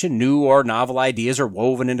generation, new or novel ideas are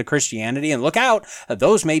woven into Christianity. And look out,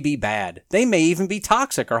 those may be bad. They may even be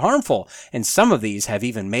toxic or harmful. And some of these have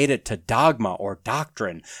even made it to dogma or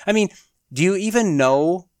doctrine. I mean, do you even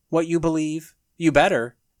know what you believe? You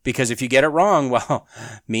better, because if you get it wrong, well,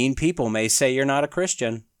 mean people may say you're not a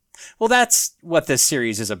Christian. Well, that's what this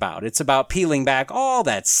series is about. It's about peeling back all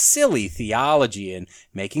that silly theology and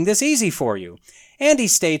making this easy for you. Andy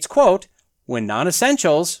states, quote, when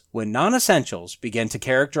non-essentials begin to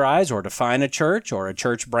characterize or define a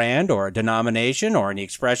church brand or a denomination or any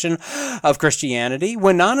expression of Christianity,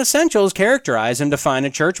 when non-essentials characterize and define a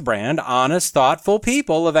church brand, honest, thoughtful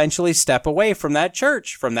people eventually step away from that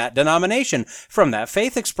church, from that denomination, from that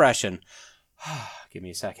faith expression. Give me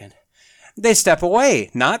a second. They step away,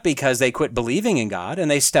 not because they quit believing in God, and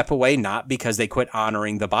they step away not because they quit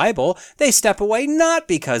honoring the Bible. They step away not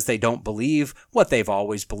because they don't believe what they've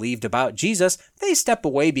always believed about Jesus. They step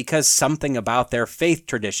away because something about their faith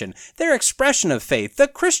tradition, their expression of faith, the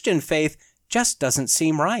Christian faith, just doesn't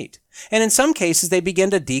seem right. And in some cases, they begin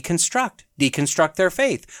to deconstruct their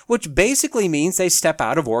faith, which basically means they step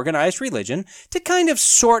out of organized religion to kind of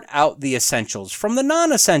sort out the essentials from the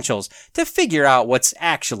non-essentials, to figure out what's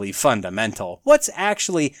actually fundamental, what's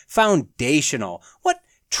actually foundational, what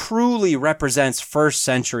truly represents first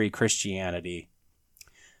century Christianity.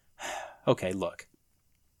 Okay, look.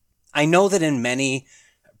 I know that in many,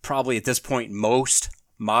 probably at this point most,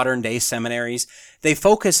 modern-day seminaries, they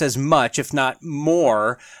focus as much, if not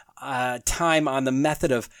more, time on the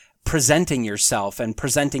method of presenting yourself and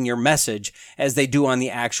presenting your message as they do on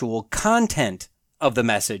the actual content of the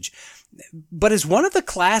message. But is one of the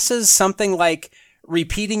classes something like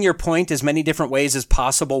repeating your point as many different ways as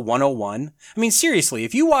possible 101? I mean, seriously,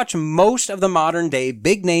 if you watch most of the modern day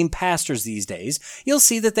big name pastors these days, you'll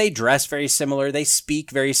see that they dress very similar, they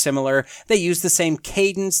speak very similar, they use the same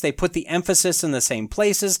cadence, they put the emphasis in the same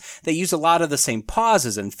places, they use a lot of the same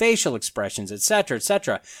pauses and facial expressions, etc.,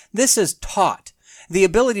 etc. This is taught. The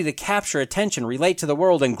ability to capture attention, relate to the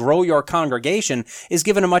world, and grow your congregation is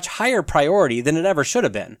given a much higher priority than it ever should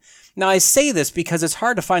have been. Now, I say this because it's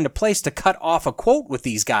hard to find a place to cut off a quote with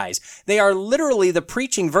these guys. They are literally the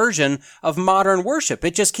preaching version of modern worship.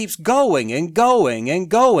 It just keeps going and going and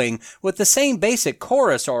going with the same basic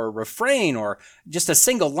chorus or refrain or just a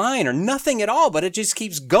single line or nothing at all, but it just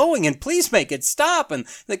keeps going, and please make it stop. And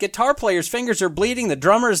the guitar player's fingers are bleeding. The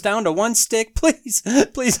drummer is down to one stick. Please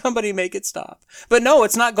somebody make it stop. But no,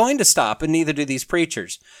 it's not going to stop, and neither do these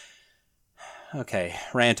preachers. Okay,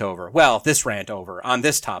 rant over. Well, this rant over on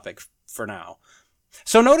this topic for now.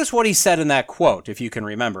 So notice what he said in that quote, if you can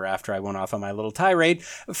remember, after I went off on my little tirade.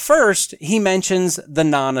 First, he mentions the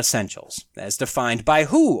non-essentials, as defined by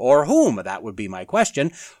who or whom? That would be my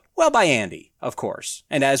question. Well, by Andy, of course.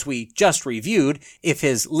 And as we just reviewed, if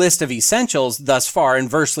his list of essentials thus far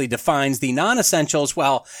inversely defines the non-essentials,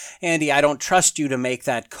 well, Andy, I don't trust you to make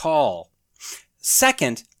that call.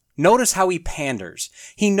 Second, notice how he panders.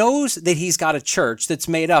 He knows that he's got a church that's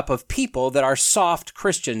made up of people that are soft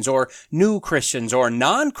Christians or new Christians or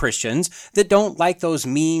non-Christians that don't like those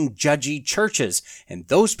mean, judgy churches. And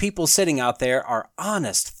those people sitting out there are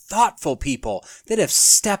honest, thoughtful people that have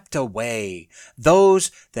stepped away.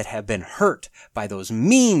 Those that have been hurt by those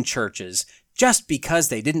mean churches just because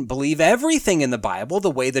they didn't believe everything in the Bible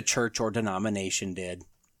the way the church or denomination did.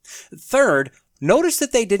 Third, notice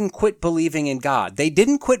that they didn't quit believing in God. They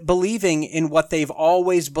didn't quit believing in what they've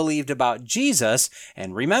always believed about Jesus.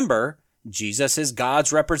 And remember, Jesus is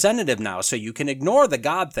God's representative now, so you can ignore the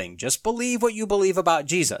God thing. Just believe what you believe about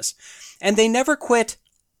Jesus. And they never quit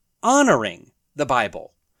honoring the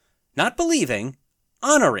Bible. Not believing,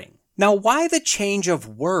 honoring. Now, why the change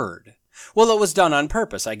of word? Well, it was done on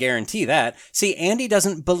purpose, I guarantee that. See, Andy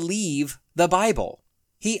doesn't believe the Bible.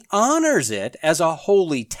 He honors it as a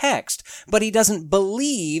holy text, but he doesn't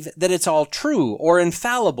believe that it's all true or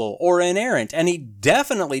infallible or inerrant, and he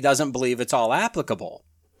definitely doesn't believe it's all applicable.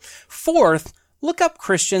 Fourth, look up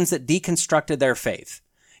Christians that deconstructed their faith.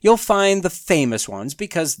 You'll find the famous ones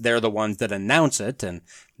because they're the ones that announce it and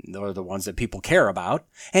they're the ones that people care about.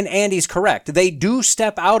 And Andy's correct. They do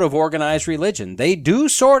step out of organized religion. They do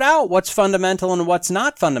sort out what's fundamental and what's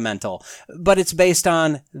not fundamental, but it's based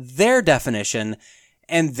on their definition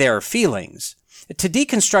and their feelings. To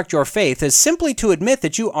deconstruct your faith is simply to admit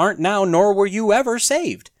that you aren't now nor were you ever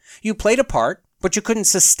saved. You played a part, but you couldn't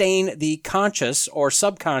sustain the conscious or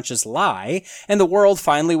subconscious lie, and the world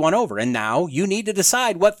finally won over. And now you need to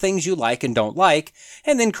decide what things you like and don't like,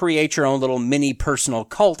 and then create your own little mini personal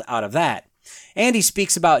cult out of that. Andy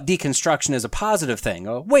speaks about deconstruction as a positive thing,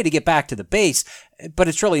 a way to get back to the base, but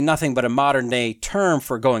it's really nothing but a modern-day term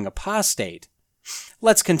for going apostate.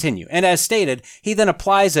 Let's continue. And as stated, he then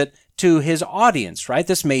applies it to his audience, right?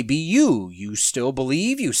 This may be you. You still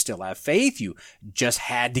believe, you still have faith, you just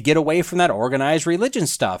had to get away from that organized religion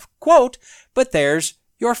stuff. Quote, but there's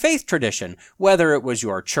your faith tradition. Whether it was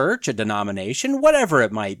your church, a denomination, whatever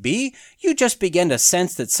it might be, you just begin to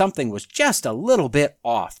sense that something was just a little bit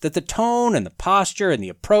off, that the tone and the posture and the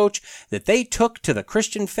approach that they took to the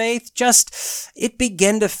Christian faith it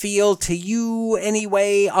began to feel to you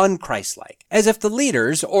anyway unchristlike, as if the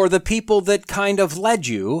leaders or the people that kind of led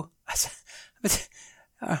you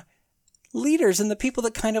leaders and the people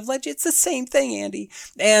that kind of led you, it's the same thing, Andy.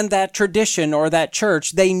 And that tradition or that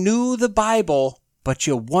church, they knew the Bible, but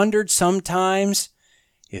you wondered sometimes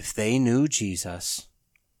if they knew Jesus.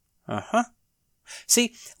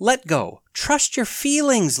 See, let go. Trust your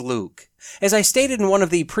feelings, Luke. As I stated in one of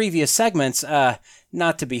the previous segments,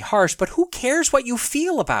 not to be harsh, but who cares what you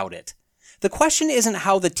feel about it? The question isn't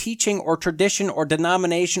how the teaching or tradition or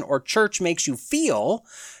denomination or church makes you feel.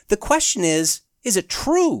 The question is it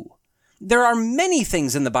true? There are many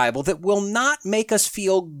things in the Bible that will not make us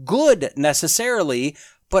feel good necessarily,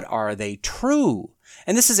 but are they true?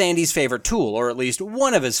 And this is Andy's favorite tool, or at least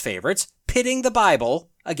one of his favorites, pitting the Bible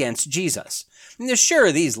against Jesus. And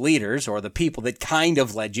sure, these leaders, or the people that kind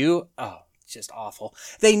of led you, it's just awful.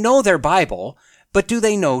 They know their Bible, but do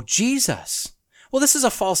they know Jesus? Well, this is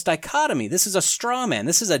a false dichotomy. This is a straw man.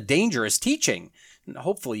 This is a dangerous teaching. And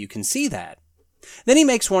hopefully you can see that. Then he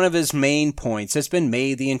makes one of his main points that's been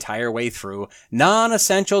made the entire way through.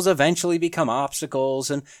 Non-essentials eventually become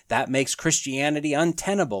obstacles, and that makes Christianity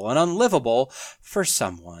untenable and unlivable for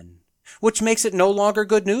someone, which makes it no longer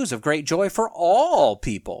good news of great joy for all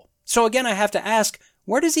people. So again, I have to ask,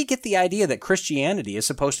 where does he get the idea that Christianity is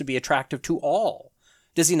supposed to be attractive to all?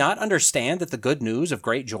 Does he not understand that the good news of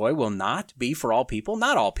great joy will not be for all people?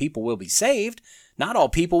 Not all people will be saved. Not all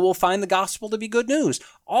people will find the gospel to be good news.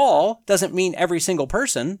 All doesn't mean every single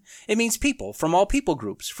person. It means people from all people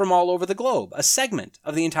groups, from all over the globe, a segment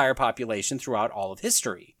of the entire population throughout all of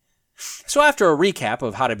history. So after a recap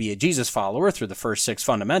of how to be a Jesus follower through the first 6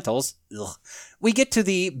 fundamentals, we get to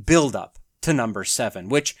the build-up to number 7,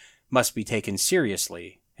 which must be taken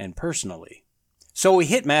seriously and personally. So we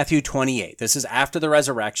hit Matthew 28. This is after the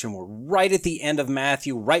resurrection. We're right at the end of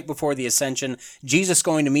Matthew, right before the ascension. Jesus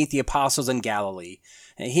going to meet the apostles in Galilee.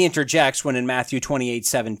 And he interjects when in Matthew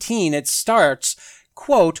 28:17, it starts,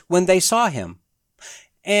 quote, when they saw him.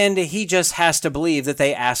 And he just has to believe that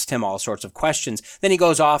they asked him all sorts of questions. Then he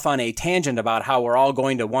goes off on a tangent about how we're all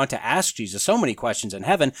going to want to ask Jesus so many questions in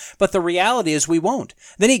heaven, but the reality is we won't.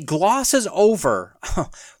 Then he glosses over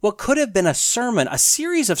what could have been a sermon, a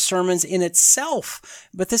series of sermons in itself.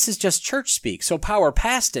 But this is just church speak, so power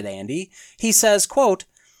past it, Andy. He says, quote,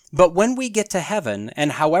 but when we get to heaven,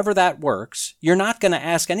 and however that works, you're not going to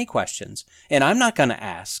ask any questions, and I'm not going to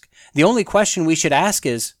ask. The only question we should ask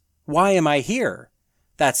is, why am I here?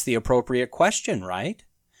 That's the appropriate question, right?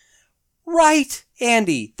 Right,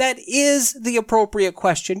 Andy. That is the appropriate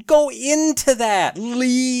question. Go into that.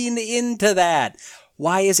 Lean into that.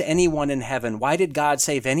 Why is anyone in heaven? Why did God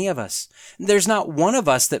save any of us? There's not one of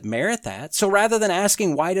us that merit that. So rather than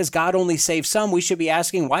asking, why does God only save some, we should be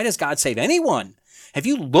asking, why does God save anyone? Have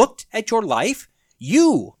you looked at your life?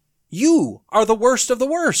 You are the worst of the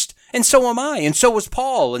worst. And so am I. And so is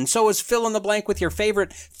Paul. And so is fill in the blank with your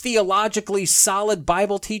favorite theologically solid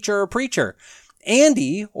Bible teacher or preacher.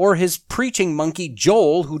 Andy, or his preaching monkey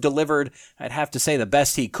Joel, who delivered, I'd have to say the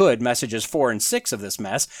best he could, messages 4 and 6 of this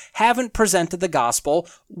mess, haven't presented the gospel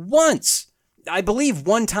once. I believe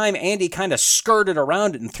one time Andy kind of skirted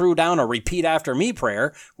around it and threw down a repeat after me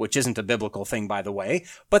prayer, which isn't a biblical thing, by the way,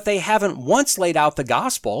 but they haven't once laid out the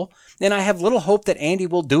gospel, and I have little hope that Andy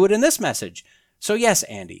will do it in this message. So yes,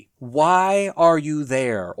 Andy, why are you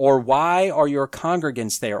there? Or why are your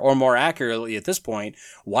congregants there? Or more accurately at this point,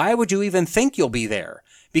 why would you even think you'll be there?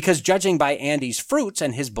 Because judging by Andy's fruits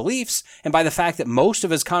and his beliefs, and by the fact that most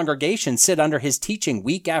of his congregation sit under his teaching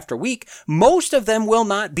week after week, most of them will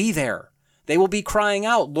not be there. They will be crying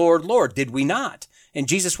out, Lord, Lord, did we not? And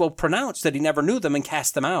Jesus will pronounce that he never knew them and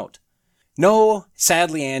cast them out. No,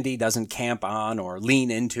 sadly, Andy doesn't camp on or lean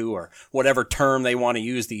into or whatever term they want to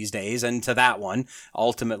use these days. And to that one,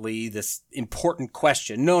 ultimately, this important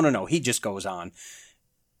question, no, he just goes on.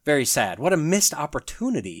 Very sad. What a missed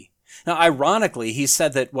opportunity. Now, ironically, he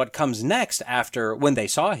said that what comes next after when they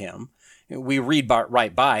saw him, we read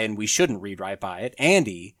right by and we shouldn't read right by it.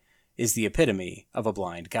 Andy is the epitome of a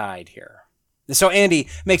blind guide here. So Andy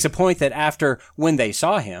makes a point that after when they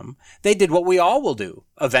saw him, they did what we all will do.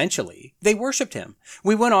 Eventually, they worshiped him.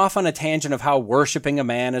 We went off on a tangent of how worshiping a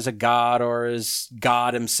man as a god or as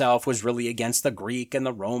God himself was really against the Greek and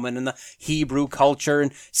the Roman and the Hebrew culture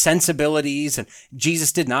and sensibilities, and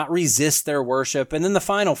Jesus did not resist their worship. And then the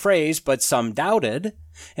final phrase, but some doubted.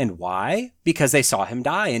 And why? Because they saw him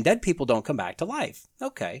die, and dead people don't come back to life.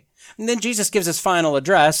 Okay. And then Jesus gives his final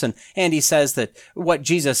address, and Andy says that what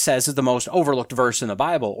Jesus says is the most overlooked verse in the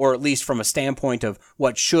Bible, or at least from a standpoint of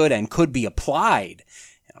what should and could be applied.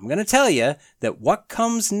 And I'm going to tell you that what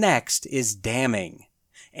comes next is damning.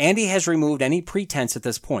 Andy has removed any pretense at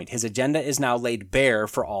this point. His agenda is now laid bare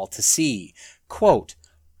for all to see. Quote,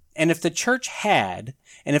 and if the church had,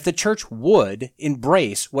 and if the church would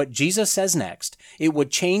embrace what Jesus says next, it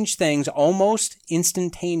would change things almost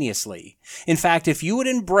instantaneously. In fact, if you would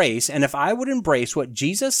embrace, and if I would embrace what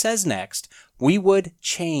Jesus says next, we would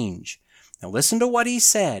change. Now listen to what he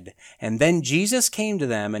said. And then Jesus came to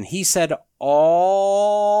them and he said,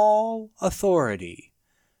 all authority.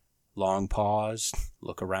 Long pause,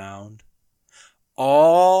 look around.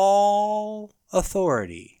 All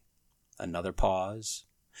authority. Another pause.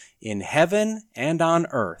 In heaven and on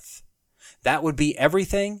earth. That would be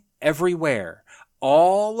everything, everywhere.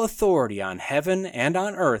 All authority on heaven and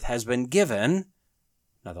on earth has been given,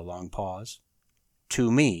 another long pause,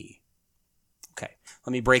 to me. Okay,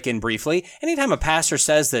 let me break in briefly. Anytime a pastor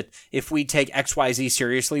says that if we take XYZ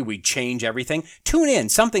seriously, we change everything, tune in,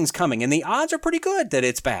 something's coming, and the odds are pretty good that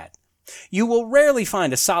it's bad. You will rarely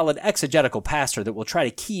find a solid exegetical pastor that will try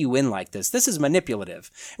to key you in like this. This is manipulative.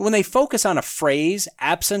 And when they focus on a phrase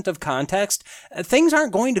absent of context, things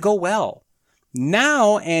aren't going to go well.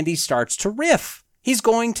 Now Andy starts to riff. He's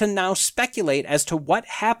going to now speculate as to what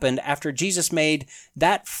happened after Jesus made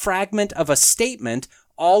that fragment of a statement,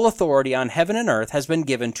 all authority on heaven and earth has been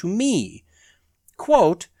given to me.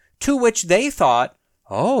 Quote, to which they thought,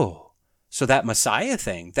 oh, so that Messiah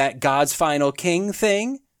thing, that God's final king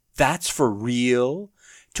thing, that's for real?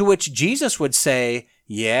 To which Jesus would say,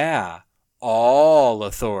 yeah, all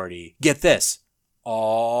authority. Get this,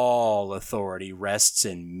 all authority rests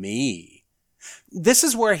in me. This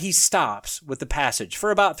is where he stops with the passage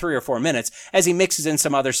for about 3 or 4 minutes as he mixes in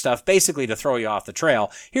some other stuff, basically to throw you off the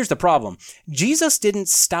trail. Here's the problem. Jesus didn't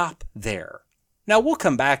stop there. Now, we'll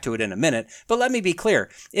come back to it in a minute, but let me be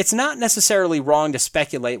clear. It's not necessarily wrong to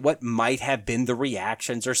speculate what might have been the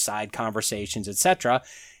reactions or side conversations, etc.,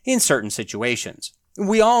 in certain situations.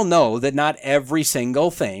 We all know that not every single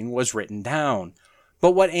thing was written down.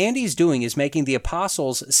 But what Andy's doing is making the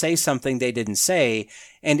apostles say something they didn't say,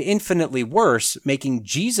 and infinitely worse, making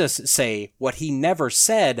Jesus say what he never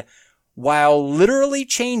said, while literally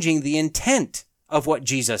changing the intent of what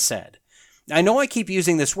Jesus said. I know I keep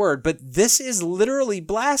using this word, but this is literally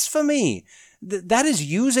blasphemy. That is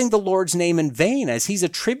using the Lord's name in vain, as he's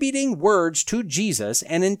attributing words to Jesus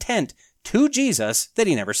and intent to Jesus that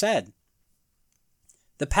he never said.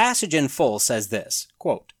 The passage in full says this,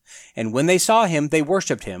 quote, and when they saw him, they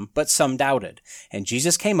worshipped him, but some doubted. And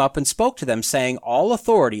Jesus came up and spoke to them, saying, all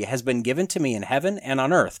authority has been given to me in heaven and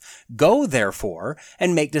on earth. Go, therefore,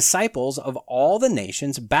 and make disciples of all the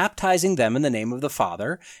nations, baptizing them in the name of the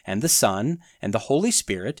Father, and the Son, and the Holy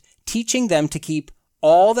Spirit, teaching them to keep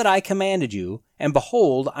all that I commanded you, and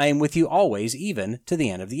behold, I am with you always, even to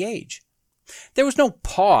the end of the age. There was no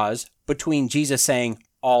pause between Jesus saying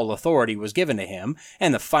all authority was given to him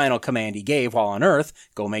and the final command he gave while on earth,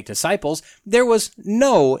 go make disciples. There was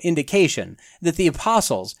no indication that the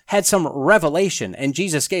apostles had some revelation and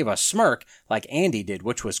Jesus gave a smirk like Andy did,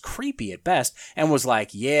 which was creepy at best, and was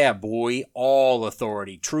like, yeah, boy, all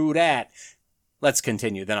authority, true that. Let's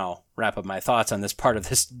continue, then I'll wrap up my thoughts on this part of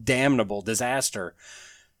this damnable disaster.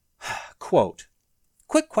 Quote,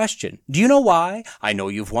 quick question. Do you know why? I know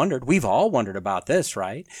you've wondered. We've all wondered about this,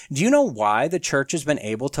 right? Do you know why the church has been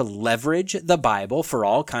able to leverage the Bible for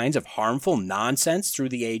all kinds of harmful nonsense through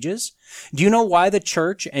the ages? Do you know why the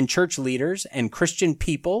church and church leaders and Christian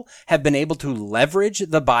people have been able to leverage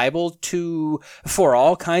the Bible for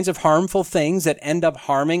all kinds of harmful things that end up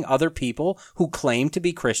harming other people who claim to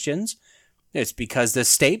be Christians? It's because this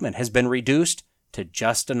statement has been reduced to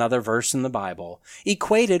just another verse in the Bible,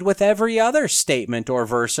 equated with every other statement or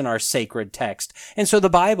verse in our sacred text. And so the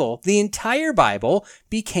Bible, the entire Bible,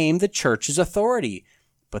 became the church's authority.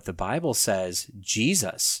 But the Bible says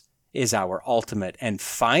Jesus is our ultimate and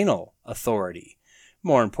final authority.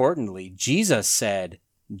 More importantly, Jesus said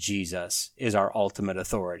Jesus is our ultimate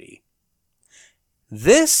authority.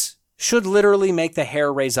 This should literally make the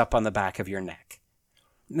hair raise up on the back of your neck.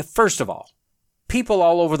 First of all, people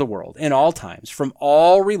all over the world, in all times, from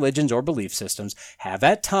all religions or belief systems, have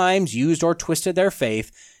at times used or twisted their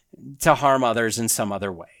faith to harm others in some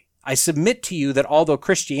other way. I submit to you that although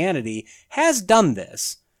Christianity has done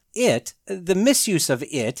this, the misuse of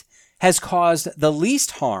it, has caused the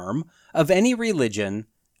least harm of any religion,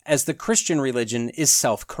 as the Christian religion is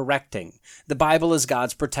self-correcting. The Bible is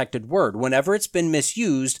God's protected word. Whenever it's been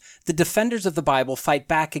misused, the defenders of the Bible fight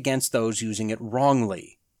back against those using it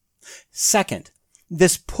wrongly. Second,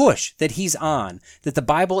 this push that he's on, that the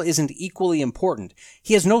Bible isn't equally important,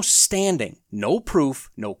 he has no standing, no proof,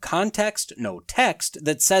 no context, no text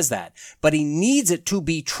that says that, but he needs it to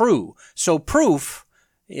be true. So proof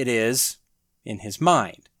it is in his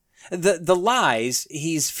mind. The lies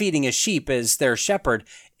he's feeding his sheep as their shepherd,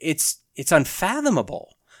 it's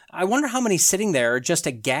unfathomable. I wonder how many sitting there are just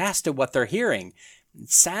aghast at what they're hearing.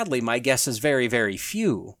 Sadly, my guess is very, very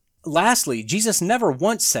few. Lastly, Jesus never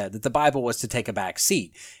once said that the Bible was to take a back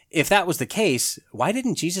seat. If that was the case, why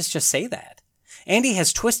didn't Jesus just say that? Andy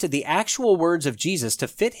has twisted the actual words of Jesus to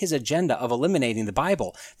fit his agenda of eliminating the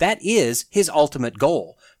Bible. That is his ultimate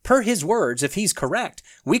goal. Per his words, if he's correct,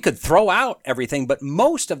 we could throw out everything but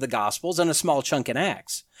most of the Gospels and a small chunk in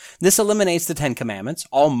Acts. This eliminates the Ten Commandments,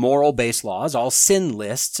 all moral-based laws, all sin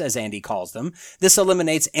lists, as Andy calls them. This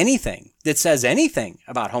eliminates anything that says anything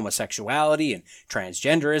about homosexuality and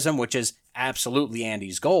transgenderism, which is absolutely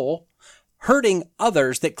Andy's goal. Hurting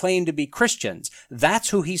others that claim to be Christians, that's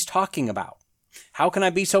who he's talking about. How can I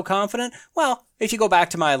be so confident? Well, if you go back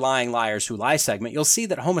to my Lying Liars Who Lie segment, you'll see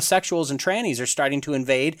that homosexuals and trannies are starting to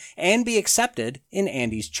invade and be accepted in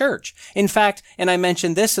Andy's church. In fact, and I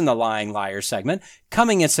mentioned this in the Lying Liars segment,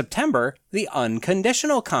 coming in September, the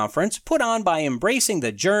Unconditional Conference put on by Embracing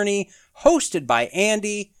the Journey, hosted by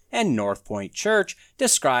Andy and North Point Church,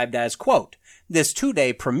 described as, quote, "This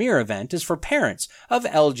 2-day premier event is for parents of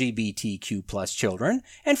LGBTQ plus children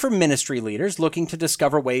and for ministry leaders looking to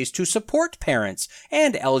discover ways to support parents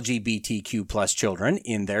and LGBTQ plus children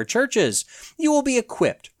in their churches. You will be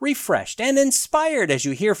equipped, refreshed, and inspired as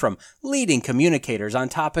you hear from leading communicators on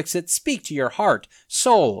topics that speak to your heart,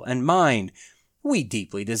 soul, and mind. We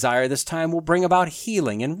deeply desire this time will bring about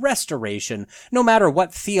healing and restoration. No matter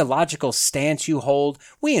what theological stance you hold,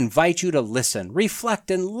 we invite you to listen, reflect,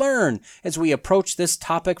 and learn as we approach this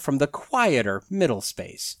topic from the quieter middle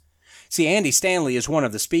space." See, Andy Stanley is one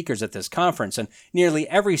of the speakers at this conference, and nearly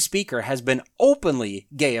every speaker has been openly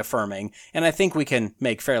gay-affirming, and I think we can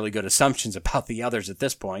make fairly good assumptions about the others at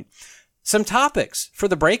this point. Some topics for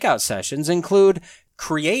the breakout sessions include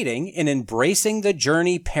creating and embracing the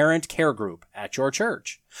Journey parent care group at your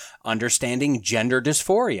church, understanding gender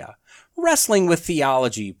dysphoria, wrestling with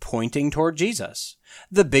theology pointing toward Jesus,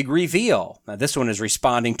 the big reveal. Now, this one is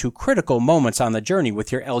responding to critical moments on the journey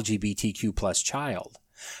with your LGBTQ plus child,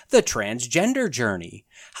 the transgender journey,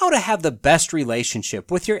 how to have the best relationship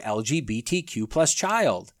with your LGBTQ plus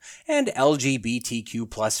child, and LGBTQ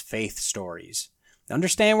plus faith stories.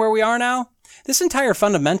 Understand where we are now? This entire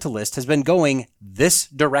fundamentalist has been going this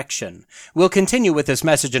direction. We'll continue with this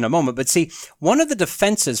message in a moment, but see, one of the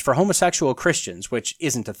defenses for homosexual Christians, which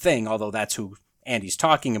isn't a thing, although that's who Andy's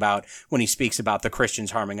talking about when he speaks about the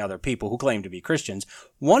Christians harming other people who claim to be Christians,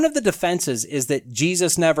 one of the defenses is that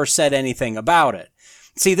Jesus never said anything about it.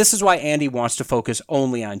 See, this is why Andy wants to focus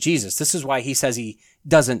only on Jesus. This is why he says he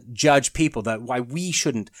doesn't judge people, why we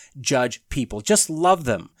shouldn't judge people. Just love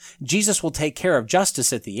them. Jesus will take care of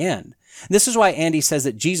justice at the end. This is why Andy says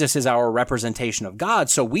that Jesus is our representation of God,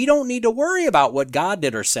 so we don't need to worry about what God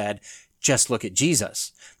did or said. Just look at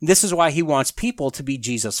Jesus. This is why he wants people to be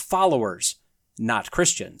Jesus followers, not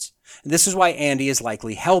Christians. This is why Andy is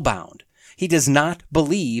likely hellbound. He does not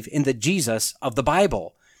believe in the Jesus of the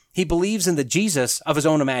Bible. He believes in the Jesus of his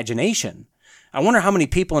own imagination. I wonder how many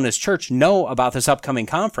people in his church know about this upcoming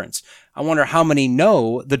conference. I wonder how many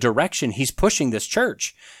know the direction he's pushing this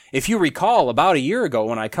church. If you recall, about a year ago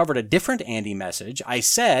when I covered a different Andy message, I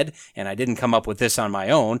said, and I didn't come up with this on my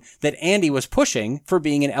own, that Andy was pushing for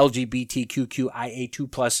being an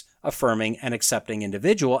LGBTQIA2+ affirming and accepting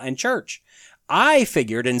individual and church. I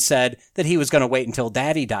figured and said that he was going to wait until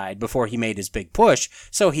Daddy died before he made his big push,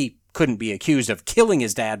 so he couldn't be accused of killing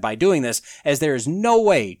his dad by doing this, as there is no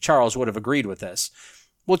way Charles would have agreed with this.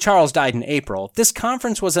 Well, Charles died in April. This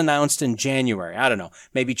conference was announced in January. I don't know.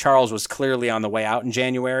 Maybe Charles was clearly on the way out in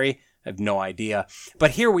January. I have no idea.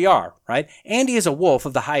 But here we are, right? Andy is a wolf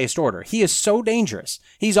of the highest order. He is so dangerous.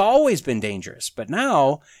 He's always been dangerous. But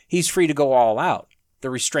now he's free to go all out. The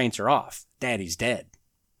restraints are off. Daddy's dead.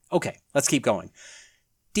 Okay, let's keep going.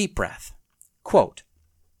 Deep breath. Quote,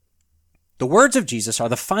 "The words of Jesus are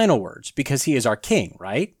the final words because he is our king,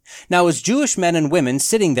 right? Now, as Jewish men and women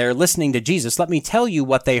sitting there listening to Jesus, let me tell you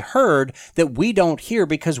what they heard that we don't hear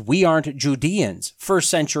because we aren't Judeans, first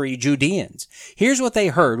century Judeans. Here's what they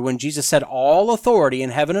heard when Jesus said, 'All authority in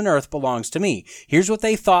heaven and earth belongs to me.' Here's what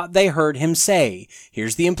they thought they heard him say.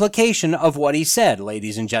 Here's the implication of what he said,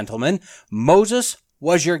 ladies and gentlemen. Moses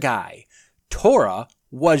was your guy. Torah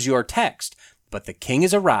was your text. But the king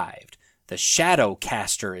has arrived. The shadow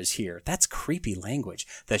caster is here." That's creepy language.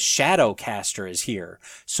 The shadow caster is here.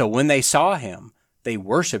 "So when they saw him, they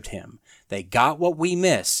worshiped him. They got what we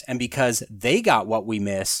miss. And because they got what we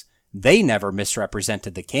miss, they never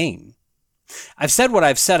misrepresented the king." I've said what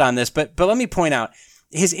I've said on this, but let me point out,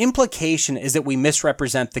 his implication is that we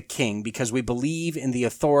misrepresent the king because we believe in the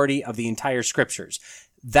authority of the entire scriptures.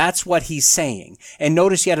 That's what he's saying. And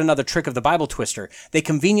notice yet another trick of the Bible twister. They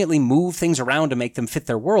conveniently move things around to make them fit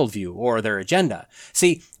their worldview or their agenda.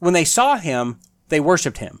 See, when they saw him, they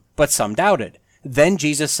worshiped him, but some doubted. Then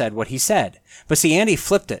Jesus said what he said. But see, Andy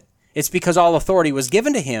flipped it. It's because all authority was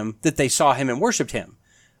given to him that they saw him and worshiped him.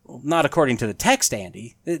 Well, not according to the text,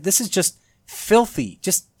 Andy. This is just filthy,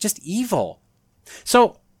 just evil.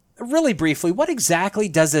 So, really briefly, what exactly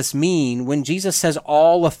does this mean when Jesus says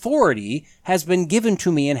all authority has been given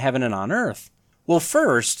to me in heaven and on earth? Well,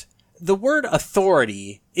 first, the word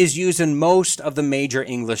authority is used in most of the major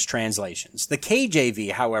English translations. The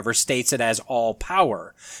KJV, however, states it as all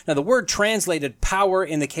power. Now, the word translated power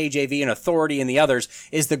in the KJV and authority in the others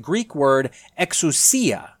is the Greek word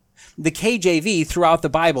exousia. The KJV throughout the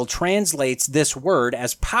Bible translates this word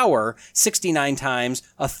as power 69 times,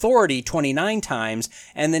 authority 29 times,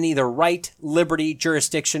 and then either right, liberty,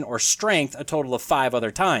 jurisdiction, or strength a total of 5 other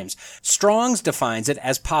times. Strong's defines it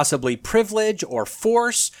as possibly privilege or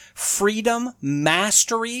force, freedom,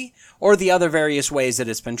 mastery, or the other various ways that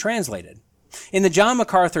it's been translated. In the John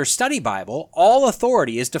MacArthur Study Bible, all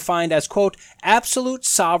authority is defined as, quote, absolute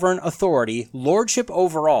sovereign authority, lordship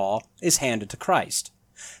over all, is handed to Christ.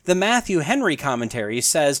 The Matthew Henry commentary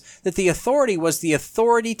says that the authority was the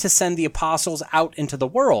authority to send the apostles out into the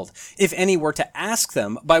world, if any were to ask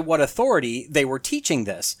them by what authority they were teaching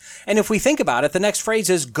this. And if we think about it, the next phrase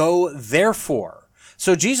is, go therefore.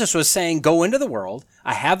 So Jesus was saying, go into the world.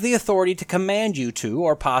 I have the authority to command you to,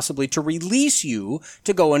 or possibly to release you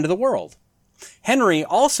to go into the world. Henry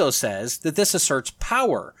also says that this asserts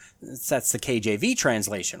power. That's the KJV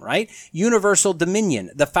translation, right? Universal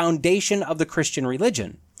dominion, the foundation of the Christian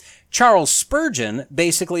religion. Charles Spurgeon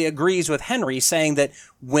basically agrees with Henry, saying that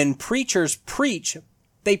when preachers preach,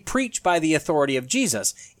 they preach by the authority of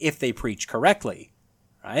Jesus, if they preach correctly,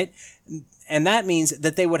 right? And that means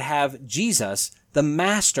that they would have Jesus, the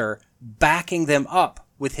master, backing them up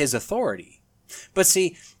with his authority. But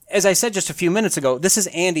see, as I said just a few minutes ago, this is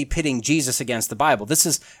Andy pitting Jesus against the Bible. This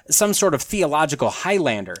is some sort of theological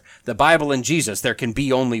Highlander. The Bible and Jesus, there can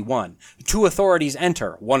be only one. 2 authorities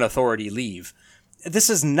enter, 1 authority leave.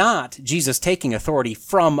 This is not Jesus taking authority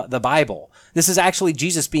from the Bible. This is actually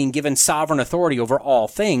Jesus being given sovereign authority over all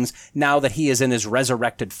things now that he is in his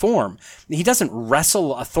resurrected form. He doesn't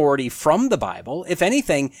wrestle authority from the Bible. If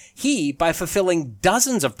anything, he, by fulfilling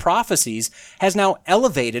dozens of prophecies, has now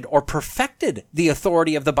elevated or perfected the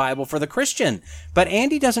authority of the Bible for the Christian. But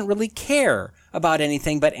Andy doesn't really care about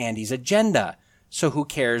anything but Andy's agenda. So who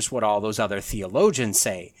cares what all those other theologians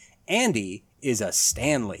say? Andy is a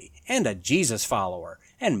Stanley and a Jesus follower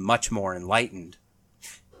and much more enlightened.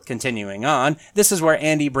 Continuing on, this is where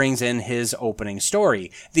Andy brings in his opening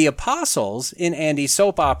story. The apostles, in Andy's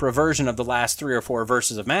soap opera version of the last 3 or 4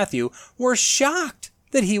 verses of Matthew, were shocked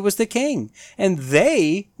that he was the king, and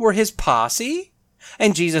they were his posse?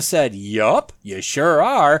 And Jesus said, yup, you sure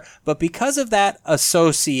are, but because of that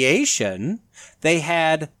association, they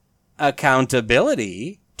had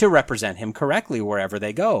accountability to represent him correctly wherever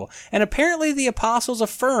they go. And apparently the apostles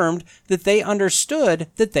affirmed that they understood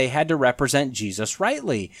that they had to represent Jesus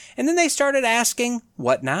rightly. And then they started asking,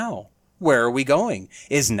 what now? Where are we going?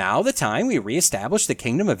 Is now the time we reestablish the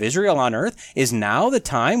kingdom of Israel on earth? Is now the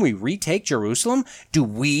time we retake Jerusalem? Do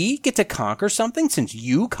we get to conquer something since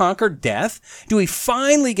you conquered death? Do we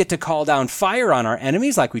finally get to call down fire on our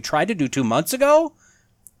enemies like we tried to do 2 months ago?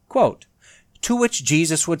 Quote, to which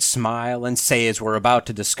Jesus would smile and say as we're about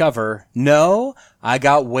to discover, no, I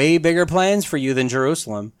got way bigger plans for you than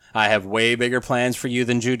Jerusalem. I have way bigger plans for you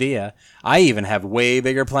than Judea. I even have way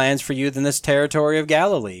bigger plans for you than this territory of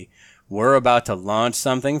Galilee. We're about to launch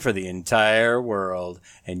something for the entire world,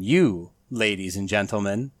 and you, ladies and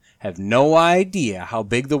gentlemen, have no idea how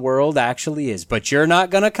big the world actually is, but you're not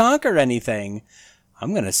going to conquer anything.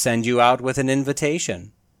 I'm going to send you out with an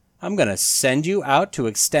invitation. I'm going to send you out to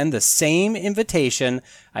extend the same invitation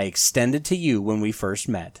I extended to you when we first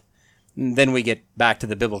met. And then we get back to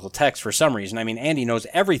the biblical text for some reason. I mean, Andy knows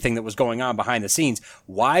everything that was going on behind the scenes.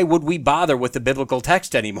 Why would we bother with the biblical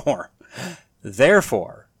text anymore?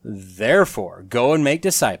 Therefore, go and make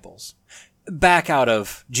disciples. Back out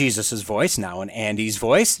of Jesus' voice, now in Andy's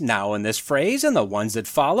voice, now in this phrase, and the ones that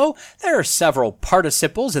follow. There are several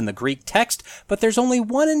participles in the Greek text, but there's only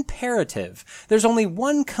one imperative. There's only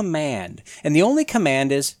one command, and the only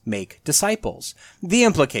command is make disciples. The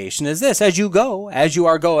implication is this: as you go, as you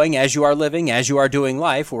are going, as you are living, as you are doing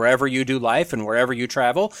life, wherever you do life and wherever you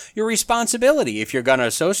travel, your responsibility, if you're going to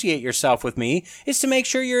associate yourself with me, is to make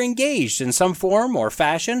sure you're engaged in some form or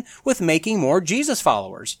fashion with making more Jesus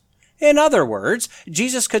followers. In other words,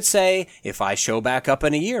 Jesus could say, if I show back up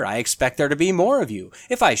in a year, I expect there to be more of you.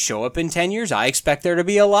 If I show up in 10 years, I expect there to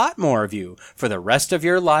be a lot more of you. For the rest of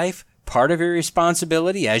your life, part of your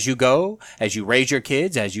responsibility as you go, as you raise your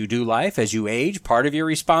kids, as you do life, as you age, part of your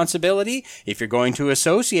responsibility, if you're going to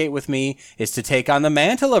associate with me, is to take on the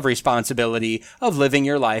mantle of responsibility of living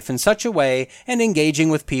your life in such a way and engaging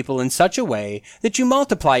with people in such a way that you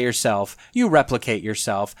multiply yourself, you replicate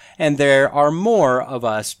yourself, and there are more of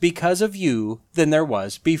us because of you than there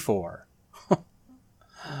was before.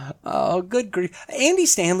 Oh, good grief. Andy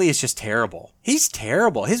Stanley is just terrible. He's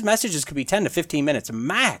terrible. His messages could be 10 to 15 minutes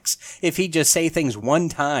max if he'd just say things one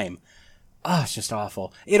time. Oh, it's just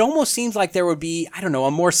awful. It almost seems like there would be, I don't know,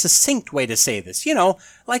 a more succinct way to say this,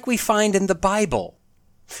 like we find in the Bible.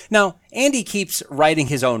 Now, Andy keeps writing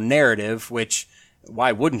his own narrative, which,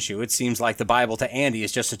 why wouldn't you? It seems like the Bible to Andy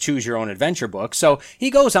is just a choose-your-own-adventure book. So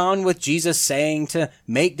he goes on with Jesus saying to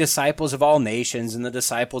make disciples of all nations, and the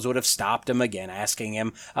disciples would have stopped him again, asking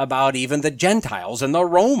him about even the Gentiles and the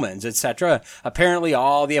Romans, etc. Apparently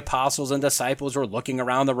all the apostles and disciples were looking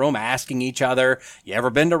around the room, asking each other, you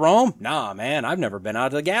ever been to Rome? Nah, man, I've never been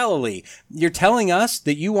out of Galilee. You're telling us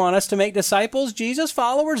that you want us to make disciples, Jesus,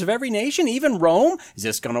 followers of every nation, even Rome? Is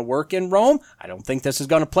this going to work in Rome? I don't think this is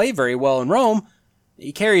going to play very well in Rome.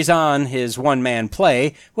 He carries on his one-man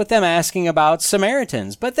play with them asking about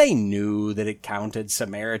Samaritans, but they knew that it counted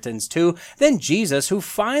Samaritans too. Then Jesus, who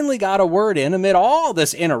finally got a word in amid all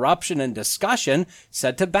this interruption and discussion,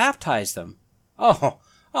 said to baptize them. Oh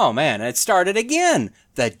man, it started again.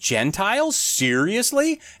 The Gentiles?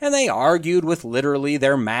 Seriously? And they argued with literally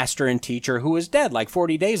their master and teacher who was dead like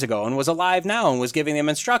 40 days ago and was alive now and was giving them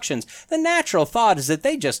instructions. The natural thought is that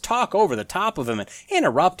they just talk over the top of him and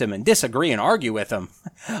interrupt him and disagree and argue with him.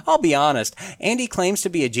 I'll be honest, Andy claims to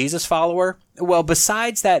be a Jesus follower. Well,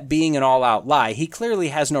 besides that being an all-out lie, he clearly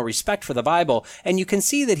has no respect for the Bible, and you can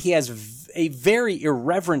see that he has a very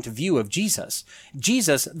irreverent view of Jesus.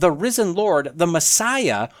 Jesus, the risen Lord, the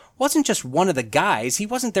Messiah, wasn't just one of the guys. He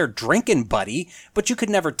wasn't their drinking buddy, but you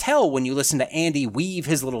could never tell when you listen to Andy weave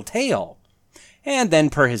his little tale. And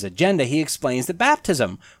then per his agenda, he explains that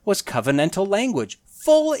baptism was covenantal language,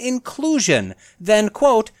 full inclusion. Then,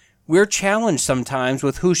 quote, we're challenged sometimes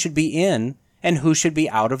with who should be in and who should be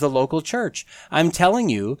out of the local church. I'm telling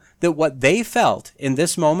you that what they felt in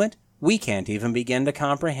this moment, we can't even begin to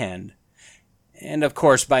comprehend. And of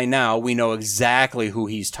course, by now, we know exactly who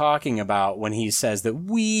he's talking about when he says that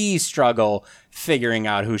we struggle figuring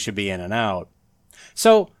out who should be in and out.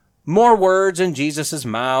 So, more words in Jesus'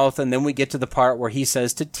 mouth, and then we get to the part where he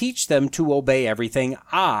says to teach them to obey everything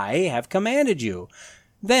I have commanded you.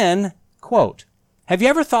 Then, quote, have you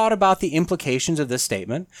ever thought about the implications of this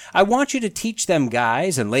statement? I want you to teach them,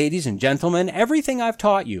 guys and ladies and gentlemen, everything I've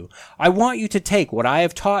taught you. I want you to take what I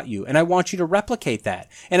have taught you, and I want you to replicate that,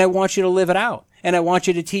 and I want you to live it out, and I want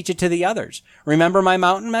you to teach it to the others. Remember my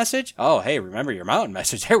mountain message? Oh, hey, remember your mountain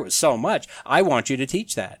message? There was so much. I want you to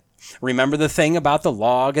teach that. Remember the thing about the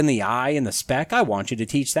log and the eye and the speck? I want you to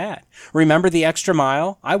teach that. Remember the extra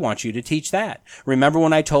mile? I want you to teach that. Remember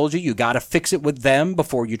when I told you got to fix it with them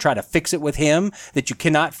before you try to fix it with him? That you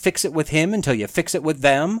cannot fix it with him until you fix it with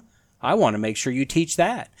them? I want to make sure you teach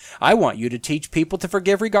that. I want you to teach people to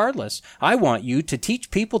forgive regardless. I want you to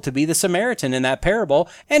teach people to be the Samaritan in that parable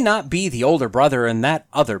and not be the older brother in that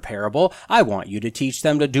other parable. I want you to teach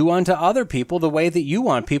them to do unto other people the way that you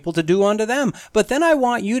want people to do unto them. But then I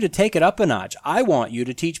want you to take it up a notch. I want you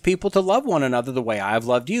to teach people to love one another the way I've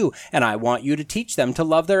loved you. And I want you to teach them to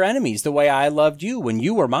love their enemies the way I loved you when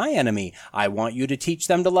you were my enemy. I want you to teach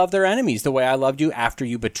them to love their enemies the way I loved you after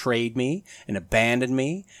you betrayed me and abandoned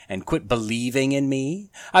me and quit believing in me.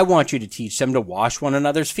 I want you to teach them to wash one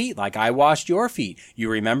another's feet like I washed your feet. You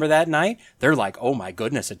remember that night? They're like, oh my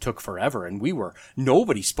goodness, it took forever. And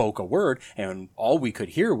nobody spoke a word. And all we could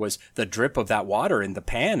hear was the drip of that water in the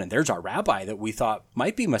pan. And there's our rabbi that we thought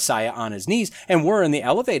might be Messiah on his knees. And we're in the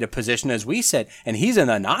elevated position as we sit. And he's in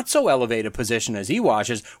the not so elevated position as he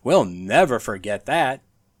washes. We'll never forget that.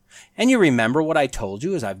 And you remember what I told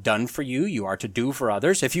you, as I've done for you, you are to do for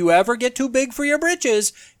others. If you ever get too big for your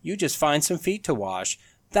britches, you just find some feet to wash.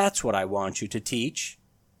 That's what I want you to teach.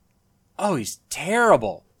 Oh, he's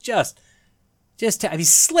terrible. He's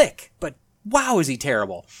slick, but wow, is he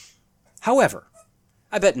terrible. However,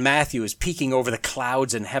 I bet Matthew is peeking over the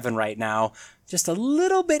clouds in heaven right now, just a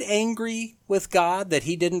little bit angry with God that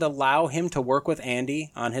he didn't allow him to work with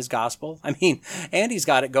Andy on his gospel. I mean, Andy's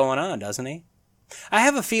got it going on, doesn't he? I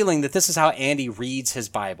have a feeling that this is how Andy reads his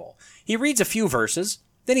Bible. He reads a few verses,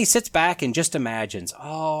 then he sits back and just imagines,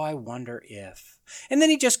 oh, I wonder if. And then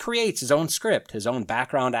he just creates his own script, his own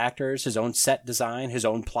background actors, his own set design, his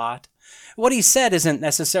own plot. What he said isn't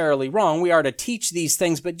necessarily wrong. We are to teach these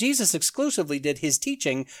things, but Jesus exclusively did his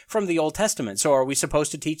teaching from the Old Testament. So are we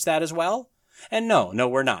supposed to teach that as well? And no,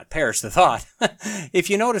 we're not. Perish the thought.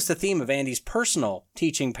 If you notice the theme of Andy's personal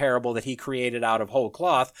teaching parable that he created out of whole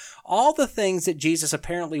cloth, all the things that Jesus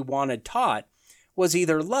apparently wanted taught was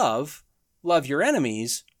either love your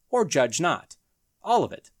enemies, or judge not. All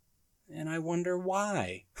of it. And I wonder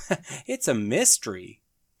why. It's a mystery.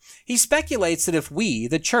 He speculates that if we,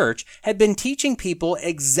 the church, had been teaching people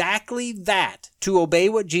exactly that, to obey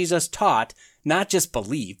what Jesus taught, not just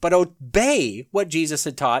believe, but obey what Jesus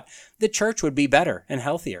had taught, the church would be better and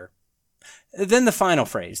healthier. Then the final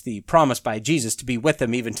phrase, the promise by Jesus to be with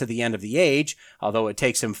them even to the end of the age, although it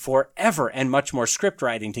takes him forever and much more script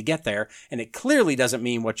writing to get there, and it clearly doesn't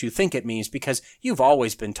mean what you think it means because you've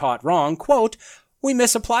always been taught wrong, quote, we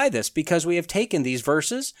misapply this because we have taken these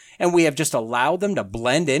verses and we have just allowed them to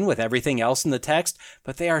blend in with everything else in the text,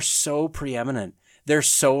 but they are so preeminent. They're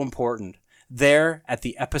so important. They're at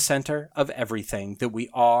the epicenter of everything that we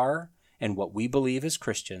are and what we believe as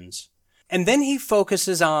Christians. And then he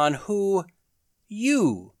focuses on who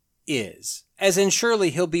you is, as in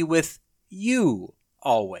surely he'll be with you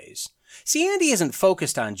always. See, Andy isn't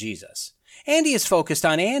focused on Jesus. Andy is focused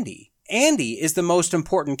on Andy. Andy is the most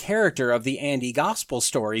important character of the Andy gospel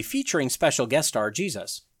story featuring special guest star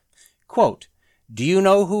Jesus. Quote, do you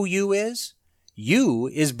know who you is? You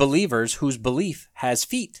is believers whose belief has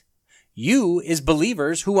feet. You is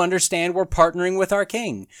believers who understand we're partnering with our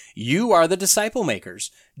King. You are the disciple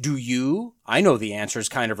makers. Do you? I know the answer is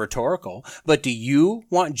kind of rhetorical, but do you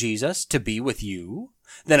want Jesus to be with you?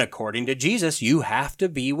 Then according to Jesus, you have to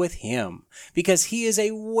be with him because he is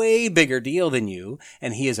a way bigger deal than you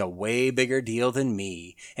and he is a way bigger deal than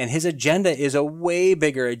me. And his agenda is a way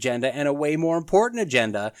bigger agenda and a way more important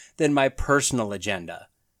agenda than my personal agenda.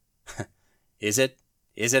 Is it?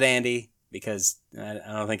 Is it, Andy? Because I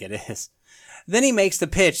don't think it is. Then he makes the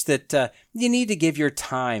pitch that you need to give your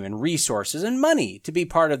time and resources and money to be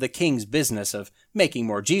part of the King's business of making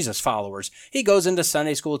more Jesus followers. He goes into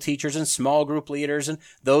Sunday school teachers and small group leaders and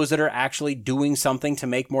those that are actually doing something to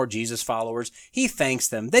make more Jesus followers. He thanks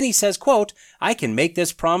them. Then he says, quote, I can make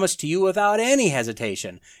this promise to you without any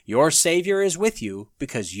hesitation. Your Savior is with you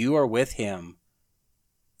because you are with him.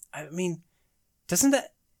 I mean, doesn't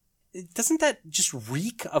that just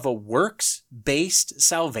reek of a works-based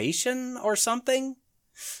salvation or something?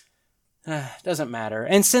 Doesn't matter.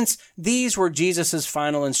 And since these were Jesus'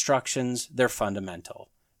 final instructions, they're fundamental.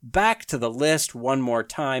 Back to the list one more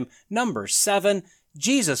time. Number 7,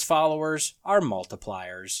 Jesus followers are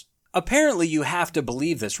multipliers. Apparently you have to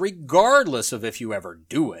believe this regardless of if you ever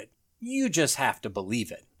do it. You just have to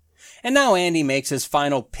believe it. And now Andy makes his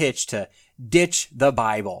final pitch to ditch the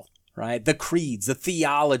Bible. Right? The creeds, the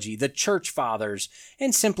theology, the church fathers,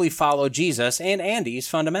 and simply follow Jesus and Andy's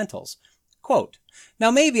fundamentals. Quote, now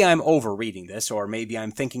maybe I'm overreading this, or maybe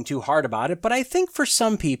I'm thinking too hard about it, but I think for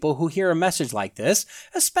some people who hear a message like this,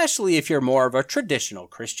 especially if you're more of a traditional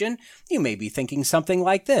Christian, you may be thinking something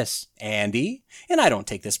like this. Andy, and I don't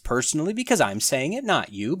take this personally because I'm saying it,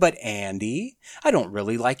 not you, but Andy, I don't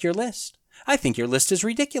really like your list. I think your list is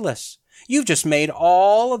ridiculous. You've just made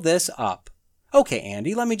all of this up. Okay,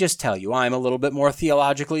 Andy, let me just tell you, I'm a little bit more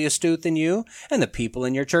theologically astute than you and the people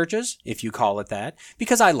in your churches, if you call it that,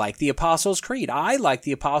 because I like the Apostles' Creed. I like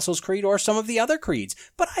the Apostles' Creed or some of the other creeds,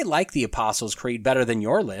 but I like the Apostles' Creed better than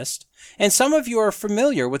your list. And some of you are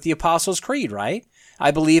familiar with the Apostles' Creed, right?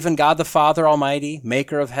 I believe in God the Father Almighty,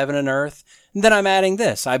 maker of heaven and earth. And then I'm adding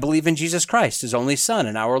this. I believe in Jesus Christ, his only Son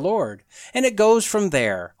and our Lord. And it goes from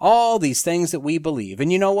there. All these things that we believe.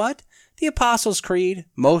 And you know what? The Apostles' Creed,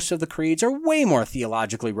 most of the creeds, are way more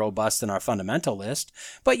theologically robust than our fundamental list.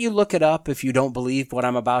 But you look it up if you don't believe what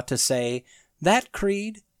I'm about to say. That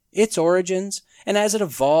creed, its origins, and as it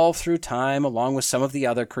evolved through time along with some of the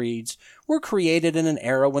other creeds, were created in an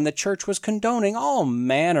era when the church was condoning all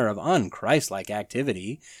manner of un-Christ-like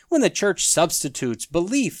activity. When the church substitutes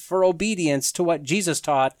belief for obedience to what Jesus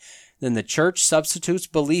taught, then the church substitutes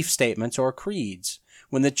belief statements or creeds.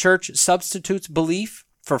 When the church substitutes belief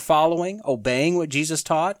for following, obeying what Jesus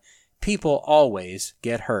taught, people always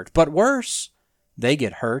get hurt. But worse, they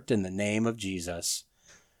get hurt in the name of Jesus.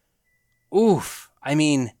 Oof. I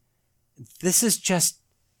mean, this is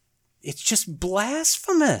it's just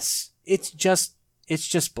blasphemous. It's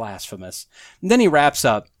just blasphemous. And then he wraps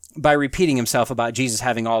up by repeating himself about Jesus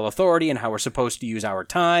having all authority and how we're supposed to use our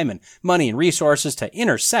time and money and resources to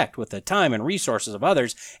intersect with the time and resources of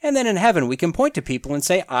others. And then in heaven, we can point to people and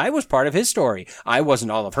say, I was part of his story. I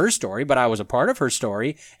wasn't all of her story, but I was a part of her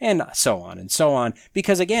story, and so on and so on.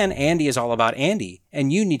 Because again, Andy is all about Andy,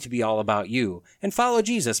 and you need to be all about you and follow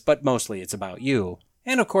Jesus, but mostly it's about you.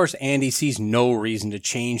 And of course, Andy sees no reason to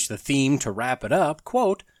change the theme to wrap it up.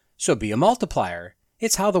 Quote, so be a multiplier.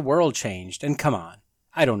 It's how the world changed, and come on.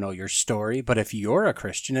 I don't know your story, but if you're a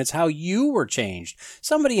Christian, it's how you were changed.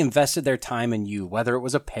 Somebody invested their time in you, whether it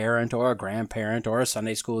was a parent or a grandparent or a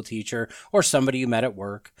Sunday school teacher or somebody you met at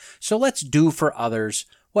work. So let's do for others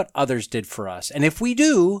what others did for us. And if we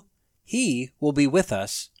do, he will be with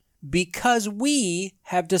us because we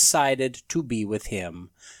have decided to be with him.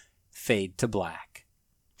 Fade to black.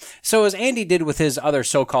 So as Andy did with his other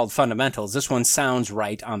so-called fundamentals, this one sounds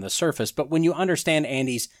right on the surface, but when you understand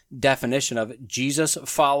Andy's definition of Jesus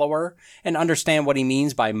follower and understand what he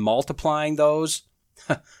means by multiplying those,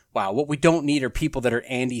 wow, what we don't need are people that are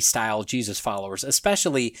Andy-style Jesus followers,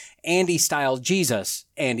 especially Andy-style Jesus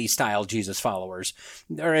followers,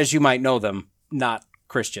 or as you might know them, not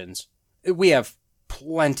Christians. We have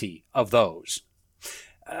plenty of those.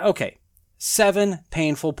 Okay. 7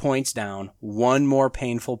 painful points down, 1 more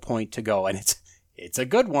painful point to go, and it's a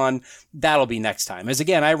good one. That'll be next time. As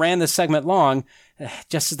again, I ran this segment long,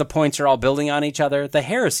 just as the points are all building on each other, the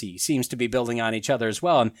heresy seems to be building on each other as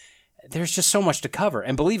well, and there's just so much to cover.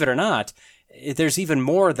 And believe it or not, there's even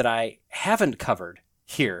more that I haven't covered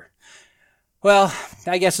here. Well,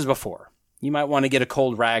 I guess as before, you might want to get a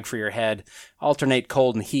cold rag for your head, alternate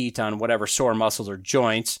cold and heat on whatever sore muscles or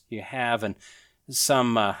joints you have, and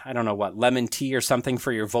some, lemon tea or something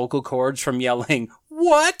for your vocal cords from yelling,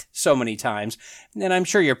 what? So many times. And I'm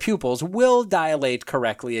sure your pupils will dilate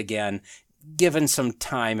correctly again, given some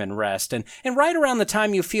time and rest. And right around the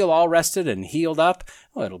time you feel all rested and healed up,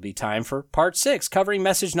 well, it'll be time for part 6, covering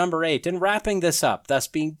message number 8, and wrapping this up, thus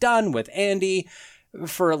being done with Andy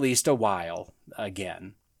for at least a while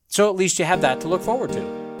again. So at least you have that to look forward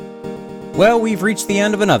to. Well, we've reached the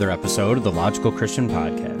end of another episode of the Logical Christian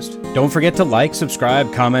Podcast. Don't forget to like,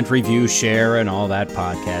 subscribe, comment, review, share, and all that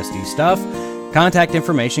podcasty stuff. Contact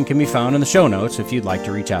information can be found in the show notes if you'd like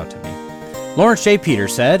to reach out to me. Lawrence J.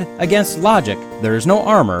 Peters said, against logic, there is no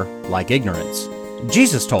armor like ignorance.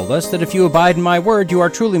 Jesus told us that if you abide in my word, you are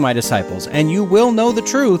truly my disciples, and you will know the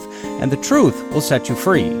truth, and the truth will set you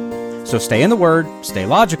free. So stay in the word, stay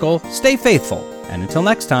logical, stay faithful, and until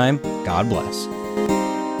next time, God bless.